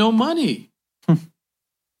 Chaotic and no money.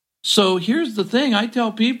 So here's the thing. I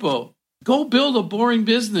tell people, go build a boring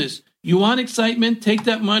business. You want excitement? Take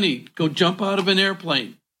that money. Go jump out of an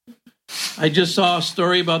airplane. I just saw a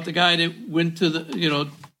story about the guy that went to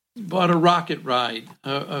bought a rocket ride.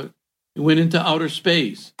 Went into outer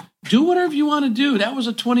space. Do whatever you want to do. That was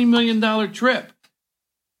a $20 million trip.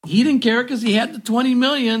 He didn't care because he had the $20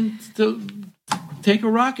 million to take a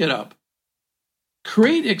rocket up.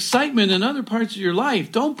 Create excitement in other parts of your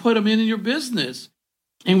life. Don't put them in your business.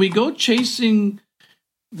 And we go chasing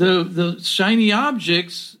the shiny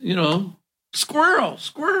objects, squirrel.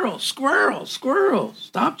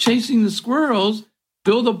 Stop chasing the squirrels.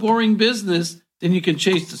 Build a boring business. Then you can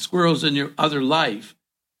chase the squirrels in your other life.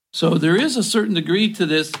 So there is a certain degree to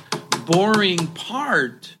this boring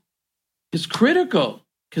part. It's critical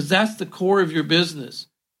because that's the core of your business.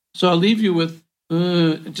 So I'll leave you with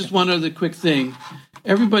just one other quick thing.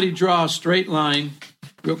 Everybody draw a straight line,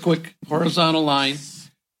 real quick, horizontal line.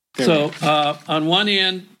 So on one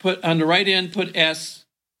end, on the right end, put S.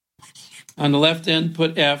 On the left end,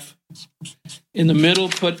 put F. In the middle,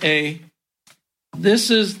 put A.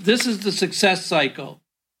 This is the success cycle.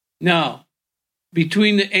 Now,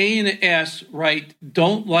 between the A and the S, write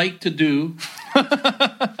don't like to do,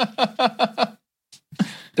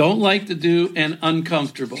 don't like to do, and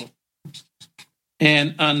uncomfortable.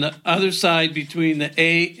 And on the other side, between the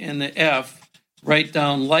A and the F, write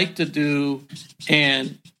down like to do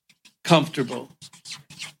and comfortable.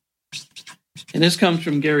 And this comes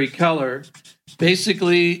from Gary Keller.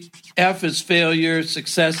 Basically, F is failure,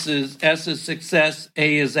 S is success,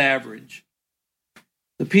 A is average.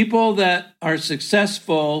 The people that are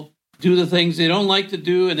successful do the things they don't like to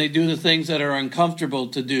do, and they do the things that are uncomfortable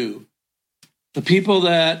to do. The people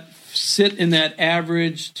that sit in that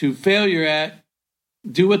average to failure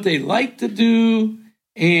do what they like to do,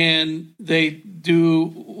 and they do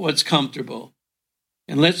what's comfortable.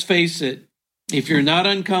 And let's face it, if you're not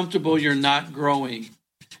uncomfortable, you're not growing.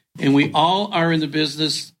 And we all are in the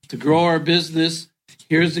business to grow our business.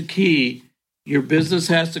 Here's the key. Your business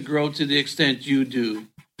has to grow to the extent you do.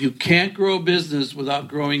 You can't grow a business without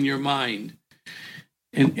growing your mind.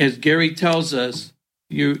 And as Gary tells us,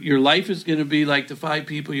 your life is going to be like the 5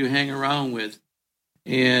 people you hang around with.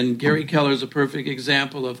 And Gary Keller is a perfect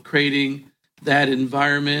example of creating that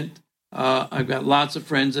environment. I've got lots of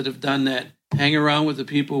friends that have done that. Hang around with the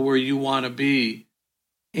people where you want to be.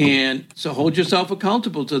 And so hold yourself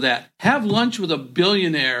accountable to that. Have lunch with a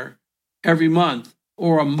billionaire every month,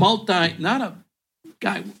 or not a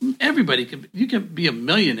guy. You can be a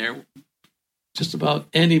millionaire. Just about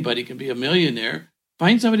anybody can be a millionaire.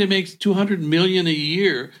 Find somebody that makes $200 million a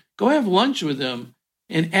year. Go have lunch with them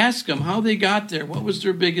and ask them how they got there. What was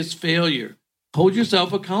their biggest failure? Hold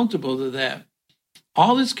yourself accountable to that.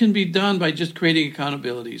 All this can be done by just creating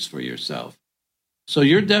accountabilities for yourself. So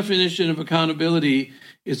your definition of accountability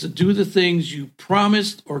is to do the things you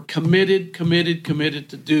promised or committed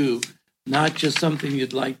to do, not just something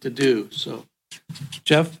you'd like to do. So,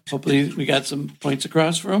 Jeff, hopefully we got some points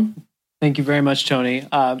across from. Thank you very much, Tony.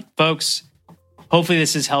 Folks, hopefully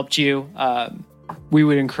this has helped you. We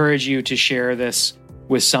would encourage you to share this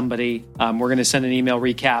with somebody. We're going to send an email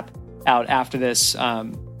recap out after this.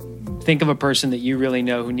 Think of a person that you really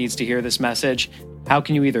know who needs to hear this message how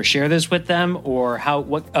can you either share this with them, or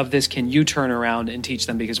what of this can you turn around and teach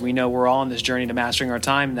them? Because we know we're all on this journey to mastering our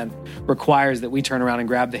time, and that requires that we turn around and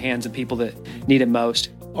grab the hands of people that need it most.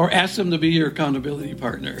 Or ask them to be your accountability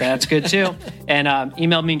partner. That's good too. And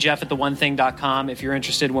email me, jeff@theonething.com, if you're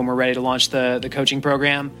interested when we're ready to launch the coaching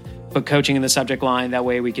program. Put coaching in the subject line. That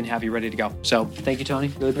way we can have you ready to go. So thank you, Tony.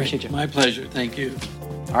 Really appreciate you. My pleasure. Thank you.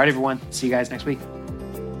 All right, everyone. See you guys next week.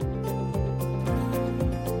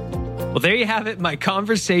 Well, there you have it. My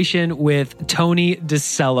conversation with Tony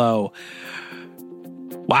DiCello.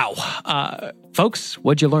 Wow. Folks,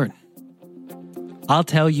 what'd you learn? I'll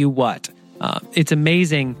tell you what. It's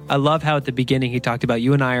amazing. I love how at the beginning he talked about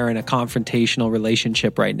you and I are in a confrontational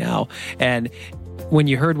relationship right now. And when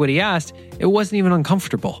you heard what he asked, it wasn't even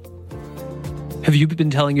uncomfortable. Have you been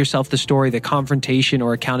telling yourself the story that confrontation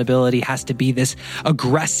or accountability has to be this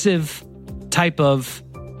aggressive type of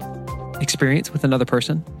experience with another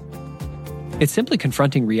person? It's simply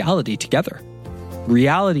confronting reality together.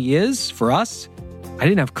 Reality is, for us, I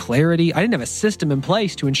didn't have clarity. I didn't have a system in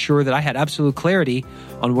place to ensure that I had absolute clarity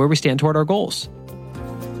on where we stand toward our goals.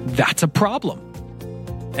 That's a problem.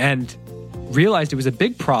 And realized it was a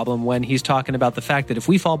big problem when he's talking about the fact that if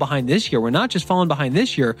we fall behind this year, we're not just falling behind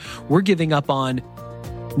this year, we're giving up on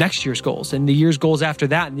next year's goals and the year's goals after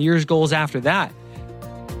that and the year's goals after that.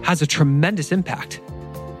 Has a tremendous impact.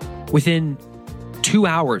 Within 2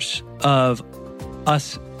 hours of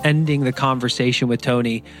us ending the conversation with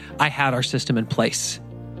Tony, I had our system in place.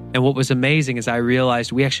 And what was amazing is I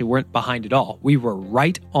realized we actually weren't behind at all. We were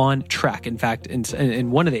right on track. In fact,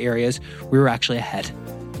 in one of the areas, we were actually ahead.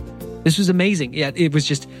 This was amazing. Yeah, it was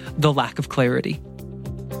just the lack of clarity.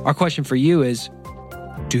 Our question for you is,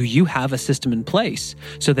 do you have a system in place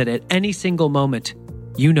so that at any single moment,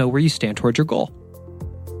 you know where you stand towards your goal?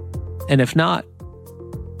 And if not,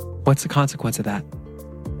 what's the consequence of that?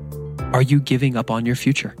 Are you giving up on your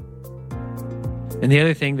future? And the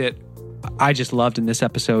other thing that I just loved in this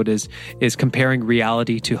episode is comparing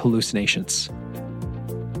reality to hallucinations.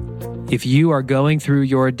 If you are going through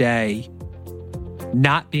your day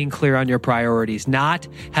not being clear on your priorities, not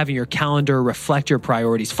having your calendar reflect your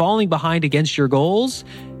priorities, falling behind against your goals,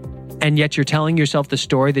 and yet you're telling yourself the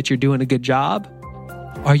story that you're doing a good job,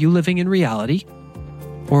 are you living in reality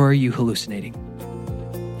or are you hallucinating?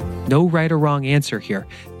 No right or wrong answer here.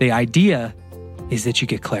 The idea is that you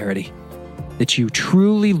get clarity, that you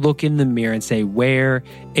truly look in the mirror and say, where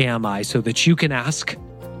am I? So that you can ask,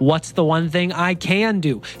 what's the one thing I can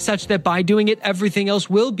do, such that by doing it, everything else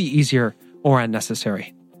will be easier or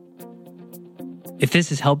unnecessary. If this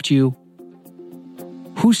has helped you,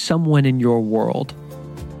 who's someone in your world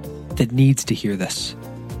that needs to hear this?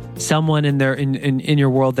 Someone in your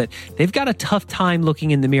world that they've got a tough time looking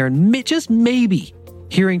in the mirror, and just maybe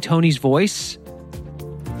hearing Tony's voice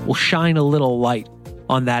will shine a little light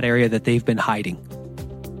on that area that they've been hiding.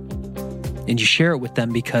 And you share it with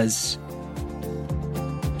them because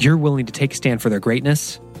you're willing to take a stand for their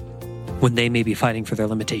greatness when they may be fighting for their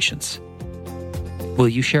limitations. Will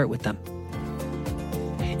you share it with them?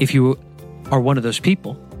 If you are one of those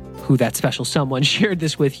people who that special someone shared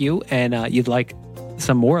this with you and you'd like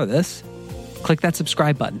some more of this, click that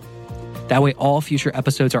subscribe button. That way all future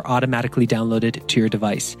episodes are automatically downloaded to your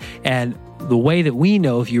device. And the way that we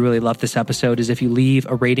know if you really love this episode is if you leave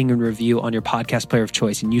a rating and review on your podcast player of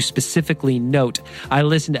choice and you specifically note, I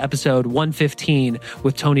listened to episode 115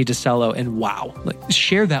 with Tony DiCello and wow,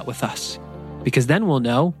 share that with us, because then we'll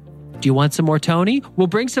know, do you want some more Tony? We'll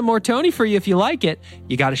bring some more Tony for you if you like it.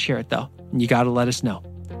 You got to share it though, and you got to let us know.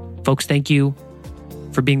 Folks, thank you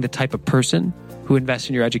for being the type of person who invests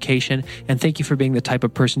in your education, and thank you for being the type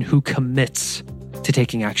of person who commits to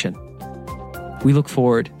taking action. We look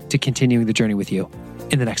forward to continuing the journey with you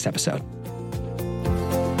in the next episode.